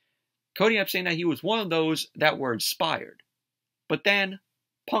 Cody ended up saying that he was one of those that were inspired. But then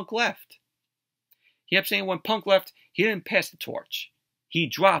Punk left. He ended up saying when Punk left, he didn't pass the torch. He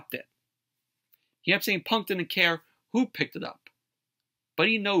dropped it. He ended up saying Punk didn't care who picked it up. But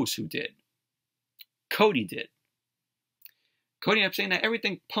he knows who did. Cody did. Cody ended up saying that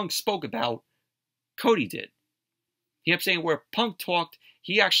everything Punk spoke about, Cody did. He ended up saying where Punk talked,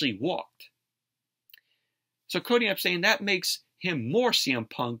 he actually walked. So Cody ended up saying that makes him more CM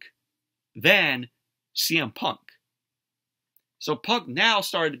Punk than CM Punk. So Punk now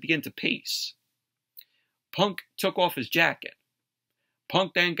started to begin to pace. Punk took off his jacket.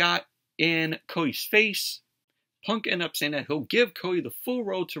 Punk then got in Cody's face. Punk ended up saying that he'll give Cody the full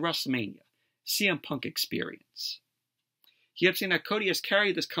road to WrestleMania, CM Punk experience. He ended up saying that Cody has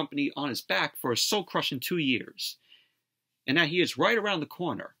carried this company on his back for a soul-crushing 2 years, and that he is right around the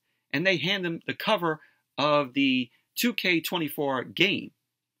corner, and they hand him the cover of the 2K24 game.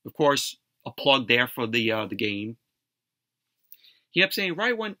 Of course, a plug there for the game. He ended up saying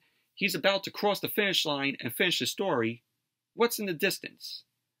right when he's about to cross the finish line and finish the story, what's in the distance?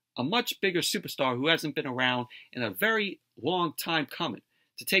 A much bigger superstar who hasn't been around in a very long time coming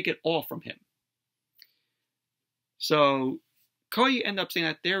to take it all from him. So Cody ended up saying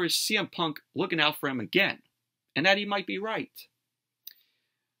that there is CM Punk looking out for him again, and that he might be right.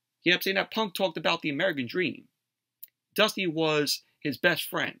 He ended up saying that Punk talked about the American dream. Dusty was his best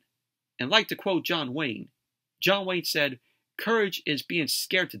friend, and like to quote John Wayne said, courage is being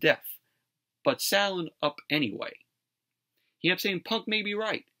scared to death, but saddling up anyway. He kept saying Punk may be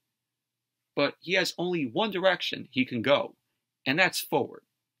right, but he has only one direction he can go, and that's forward.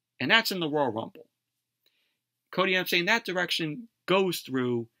 And that's in the Royal Rumble. Cody ended up saying that direction goes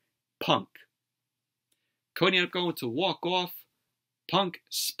through Punk. Cody ended up going to walk off. Punk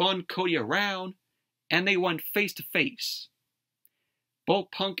spun Cody around, and they went face to face.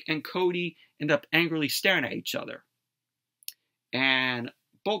 Both Punk and Cody ended up angrily staring at each other. And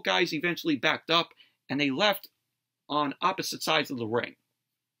both guys eventually backed up, and they left on opposite sides of the ring.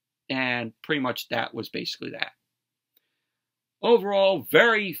 And pretty much that was basically that. Overall,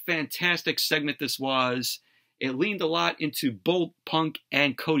 very fantastic segment this was. It leaned a lot into both Punk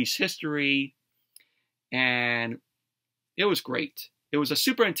and Cody's history. And it was great. It was a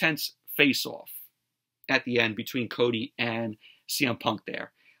super intense face-off at the end between Cody and CM Punk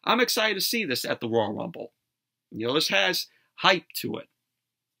there. I'm excited to see this at the Royal Rumble. You know, this has hype to it.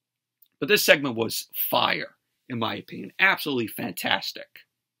 But this segment was fire, in my opinion. Absolutely fantastic.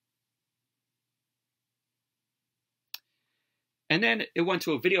 And then it went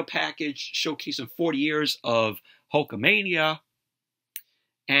to a video package showcasing 40 years of Hulkamania.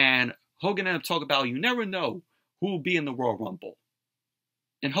 And Hogan ended up talking about, you never know who will be in the Royal Rumble.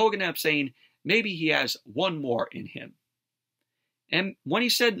 And Hogan ended up saying, maybe he has one more in him. And when he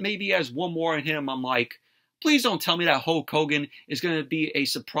said maybe he has one more in him, I'm like, please don't tell me that Hulk Hogan is going to be a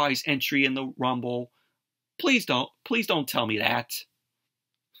surprise entry in the Rumble. Please don't tell me that.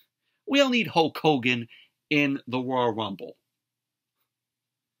 We don't need Hulk Hogan in the Royal Rumble.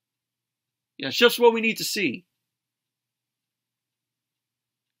 Yeah, it's just what we need to see.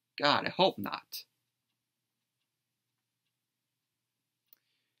 God, I hope not.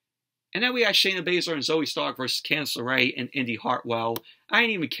 And then we had Shayna Baszler and Zoey Stark versus Candace LeRae and Indi Hartwell. I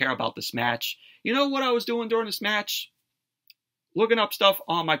didn't even care about this match. You know what I was doing during this match? Looking up stuff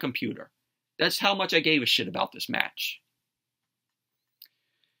on my computer. That's how much I gave a shit about this match.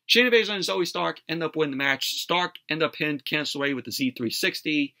 Shayna Baszler and Zoey Stark end up winning the match. Stark end up hitting Candace LeRae with the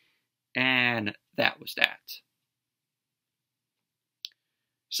Z360. And that was that.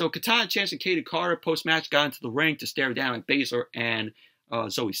 So Katana Chance and Katie Carter post-match got into the ring to stare down at Baszler and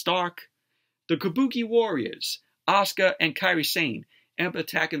Zoey Stark. The Kabuki Warriors, Asuka and Kairi Sane, end up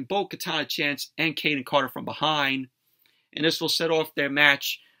attacking both Katana Chance and Katie Carter from behind. And this will set off their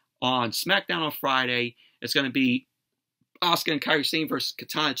match on SmackDown on Friday. It's going to be Asuka and Kairi Sane versus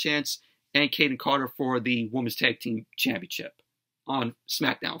Katana Chance and Katie Carter for the Women's Tag Team Championship on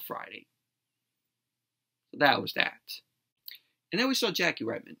SmackDown Friday. So that was that. And then we saw Jackie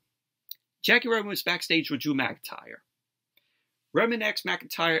Redmond. Jackie Redmond was backstage with Drew McIntyre. Redmond asked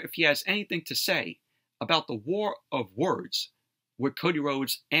McIntyre if he has anything to say about the war of words with Cody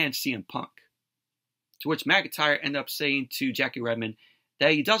Rhodes and CM Punk. To which McIntyre ended up saying to Jackie Redmond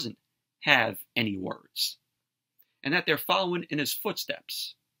that he doesn't have any words. And that they're following in his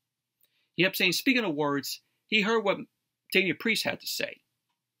footsteps. He kept saying, speaking of words, he heard what Damian Priest had to say.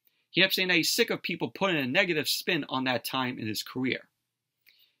 He kept saying that he's sick of people putting a negative spin on that time in his career.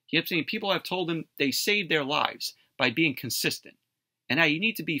 He kept saying people have told him they saved their lives by being consistent, and that you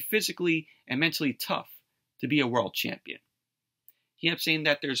need to be physically and mentally tough to be a world champion. He kept saying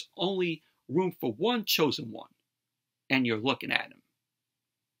that there's only room for one chosen one, and you're looking at him.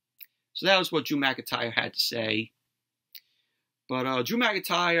 So that was what Drew McIntyre had to say. But Drew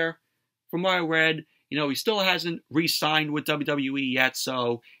McIntyre, from what I read, you know, he still hasn't re-signed with WWE yet,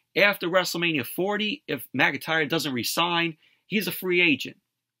 so after WrestleMania 40, if McIntyre doesn't re-sign, he's a free agent.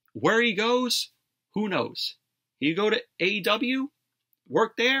 Where he goes, who knows? He could go to AEW,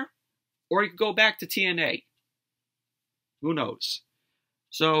 work there, or he could go back to TNA. Who knows?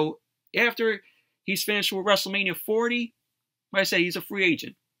 So, after he's finished with WrestleMania 40, like I say, he's a free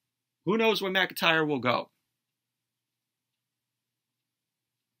agent. Who knows where McIntyre will go?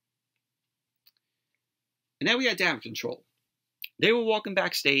 And then we had Damage Control. They were walking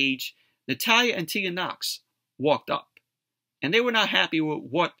backstage. Natalya and Tegan Nox walked up. And they were not happy with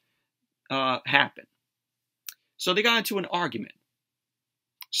what happened. So they got into an argument.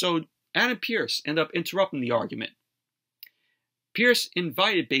 So Adam Pearce ended up interrupting the argument. Pearce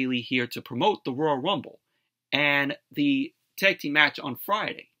invited Bayley here to promote the Royal Rumble and the tag team match on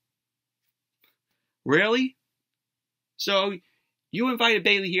Friday. Really? So you invited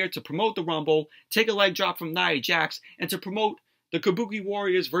Bayley here to promote the Rumble, take a leg drop from Nia Jax, and to promote the Kabuki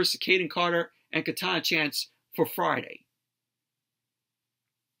Warriors versus Kaden Carter and Katana Chance for Friday.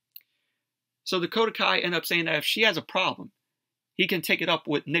 So Dakota Kai ended up saying that if she has a problem, he can take it up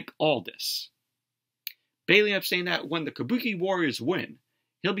with Nick Aldis. Bayley ended up saying that when the Kabuki Warriors win,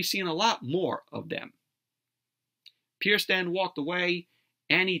 he'll be seeing a lot more of them. Pearce then walked away,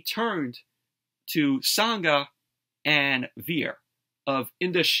 and he turned to Sanga and Veer of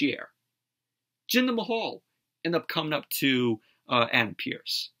Indi. Jinder Mahal ended up coming up to Adam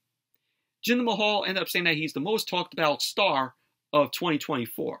Pearce. Jinder Mahal ended up saying that he's the most talked about star of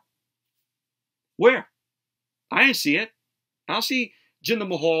 2024. Where? I didn't see it. I don't see Jinder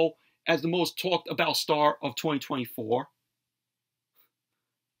Mahal as the most talked about star of 2024.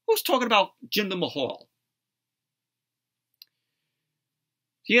 Who's talking about Jinder Mahal?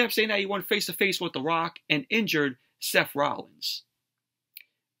 He ended up saying that he went face-to-face with The Rock and injured Seth Rollins.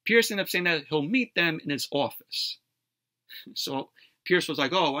 Pearce ended up saying that he'll meet them in his office. So Pearce was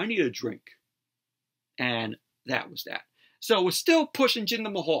like, oh, I need a drink. And that was that. So we're still pushing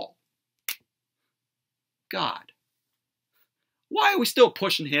Jinder Mahal. God. Why are we still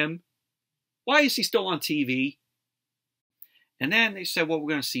pushing him? Why is he still on TV? And then they said, well, we're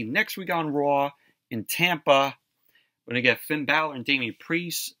going to see next week on Raw in Tampa. We're going to get Finn Balor and Damian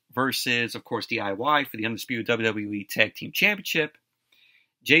Priest versus, of course, DIY for the Undisputed WWE Tag Team Championship.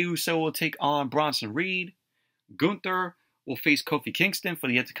 Jey Uso will take on Bronson Reed. Gunther will face Kofi Kingston for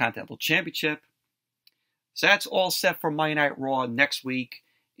the Intercontinental Championship. So that's all set for Monday Night Raw next week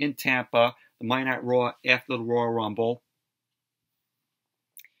in Tampa. The Monday Night Raw after the Royal Rumble.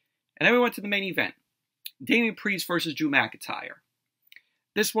 And then we went to the main event. Damian Priest versus Drew McIntyre.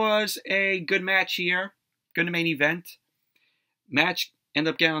 This was a good match here. Good main event. Match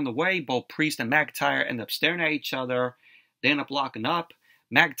ended up getting on the way. Both Priest and McIntyre ended up staring at each other. They ended up locking up.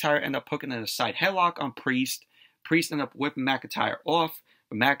 McIntyre ended up hooking in a side headlock on Priest. Priest ended up whipping McIntyre off.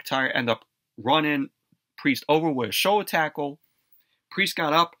 But McIntyre ended up running Priest over with a shoulder tackle. Priest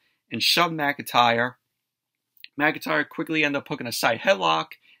got up and shoved McIntyre. McIntyre quickly ended up hooking a side headlock.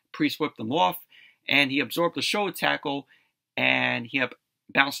 Priest whipped him off. And he absorbed the shoulder tackle. And he ended up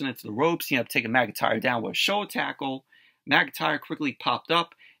bouncing into the ropes. He ended up taking McIntyre down with a shoulder tackle. McIntyre quickly popped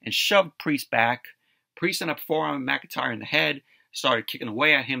up and shoved Priest back. Priest ended up forearming McIntyre in the head. Started kicking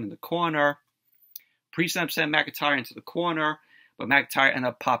away at him in the corner. Priest ended up sending McIntyre into the corner. But McIntyre ended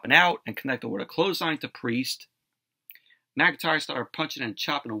up popping out and connected with a clothesline to Priest. McIntyre started punching and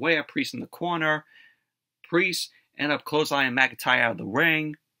chopping away at Priest in the corner. Priest ended up clotheslining McIntyre out of the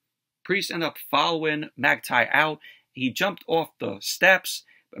ring. Priest ended up following McIntyre out. He jumped off the steps,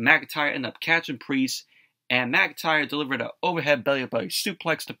 but McIntyre ended up catching Priest, and McIntyre delivered an overhead belly-to-belly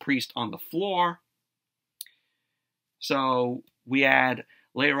suplex to Priest on the floor. So we had,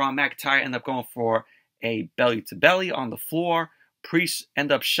 later on, McIntyre ended up going for a belly-to-belly on the floor. Priest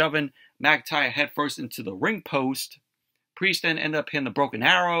ended up shoving McIntyre headfirst into the ring post. Priest then ended up hitting the broken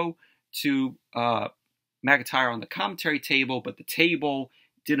arrow to McIntyre on the commentary table, but the table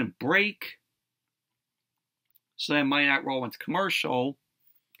didn't break. So then Monday Night Raw went to commercial.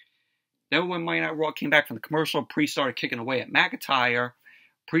 Then when Monday Night Raw came back from the commercial, Priest started kicking away at McIntyre.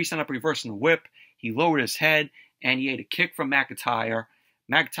 Priest ended up reversing the whip. He lowered his head, and he ate a kick from McIntyre.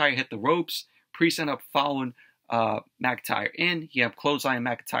 McIntyre hit the ropes. Priest ended up following McIntyre in. He ended up clotheslining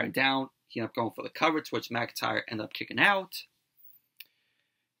McIntyre down. He ended up going for the cover, to which McIntyre ended up kicking out.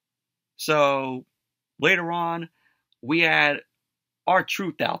 So later on, we had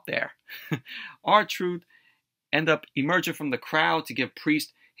R-Truth out there. R-Truth ended up emerging from the crowd to give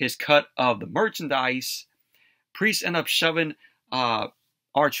Priest his cut of the merchandise. Priest ended up shoving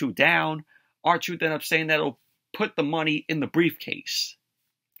R-Truth down. R-Truth ended up saying that it'll put the money in the briefcase.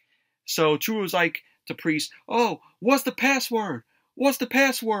 So Truth was like to Priest, oh, what's the password? What's the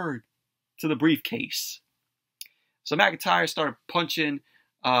password? To the briefcase. So McIntyre started punching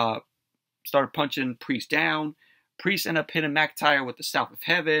Priest down. Priest ended up hitting McIntyre with the South of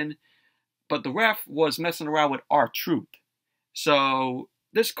Heaven. But the ref was messing around with R-Truth. So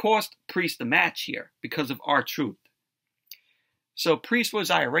this cost Priest the match here because of R-Truth. So Priest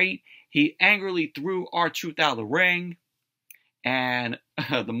was irate. He angrily threw R-Truth out of the ring. And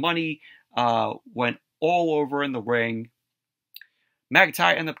the money went all over in the ring.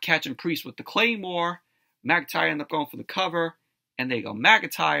 McIntyre ended up catching Priest with the Claymore. McIntyre ended up going for the cover. And there you go.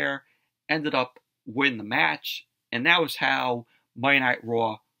 McIntyre ended up winning the match. And that was how Monday Night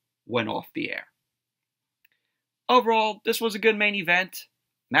Raw went off the air. Overall, this was a good main event.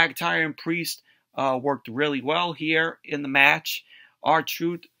 McIntyre and Priest worked really well here in the match.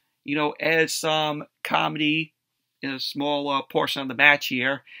 R-Truth, adds some comedy in a small portion of the match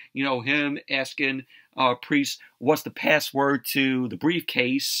here. Him asking Priest, what's the password to the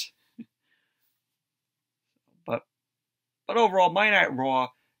briefcase? But overall, Monday Night Raw,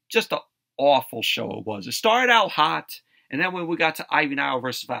 just an awful show it was. It started out hot, and then when we got to Nile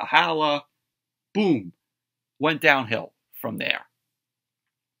versus Valhalla, boom, went downhill from there.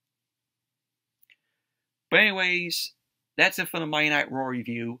 But anyways, that's it for the Monday Night Raw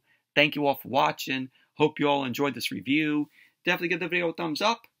review. Thank you all for watching. Hope you all enjoyed this review. Definitely give the video a thumbs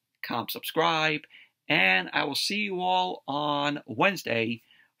up, comment, subscribe, and I will see you all on Wednesday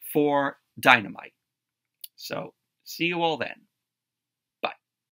for Dynamite. So, see you all then.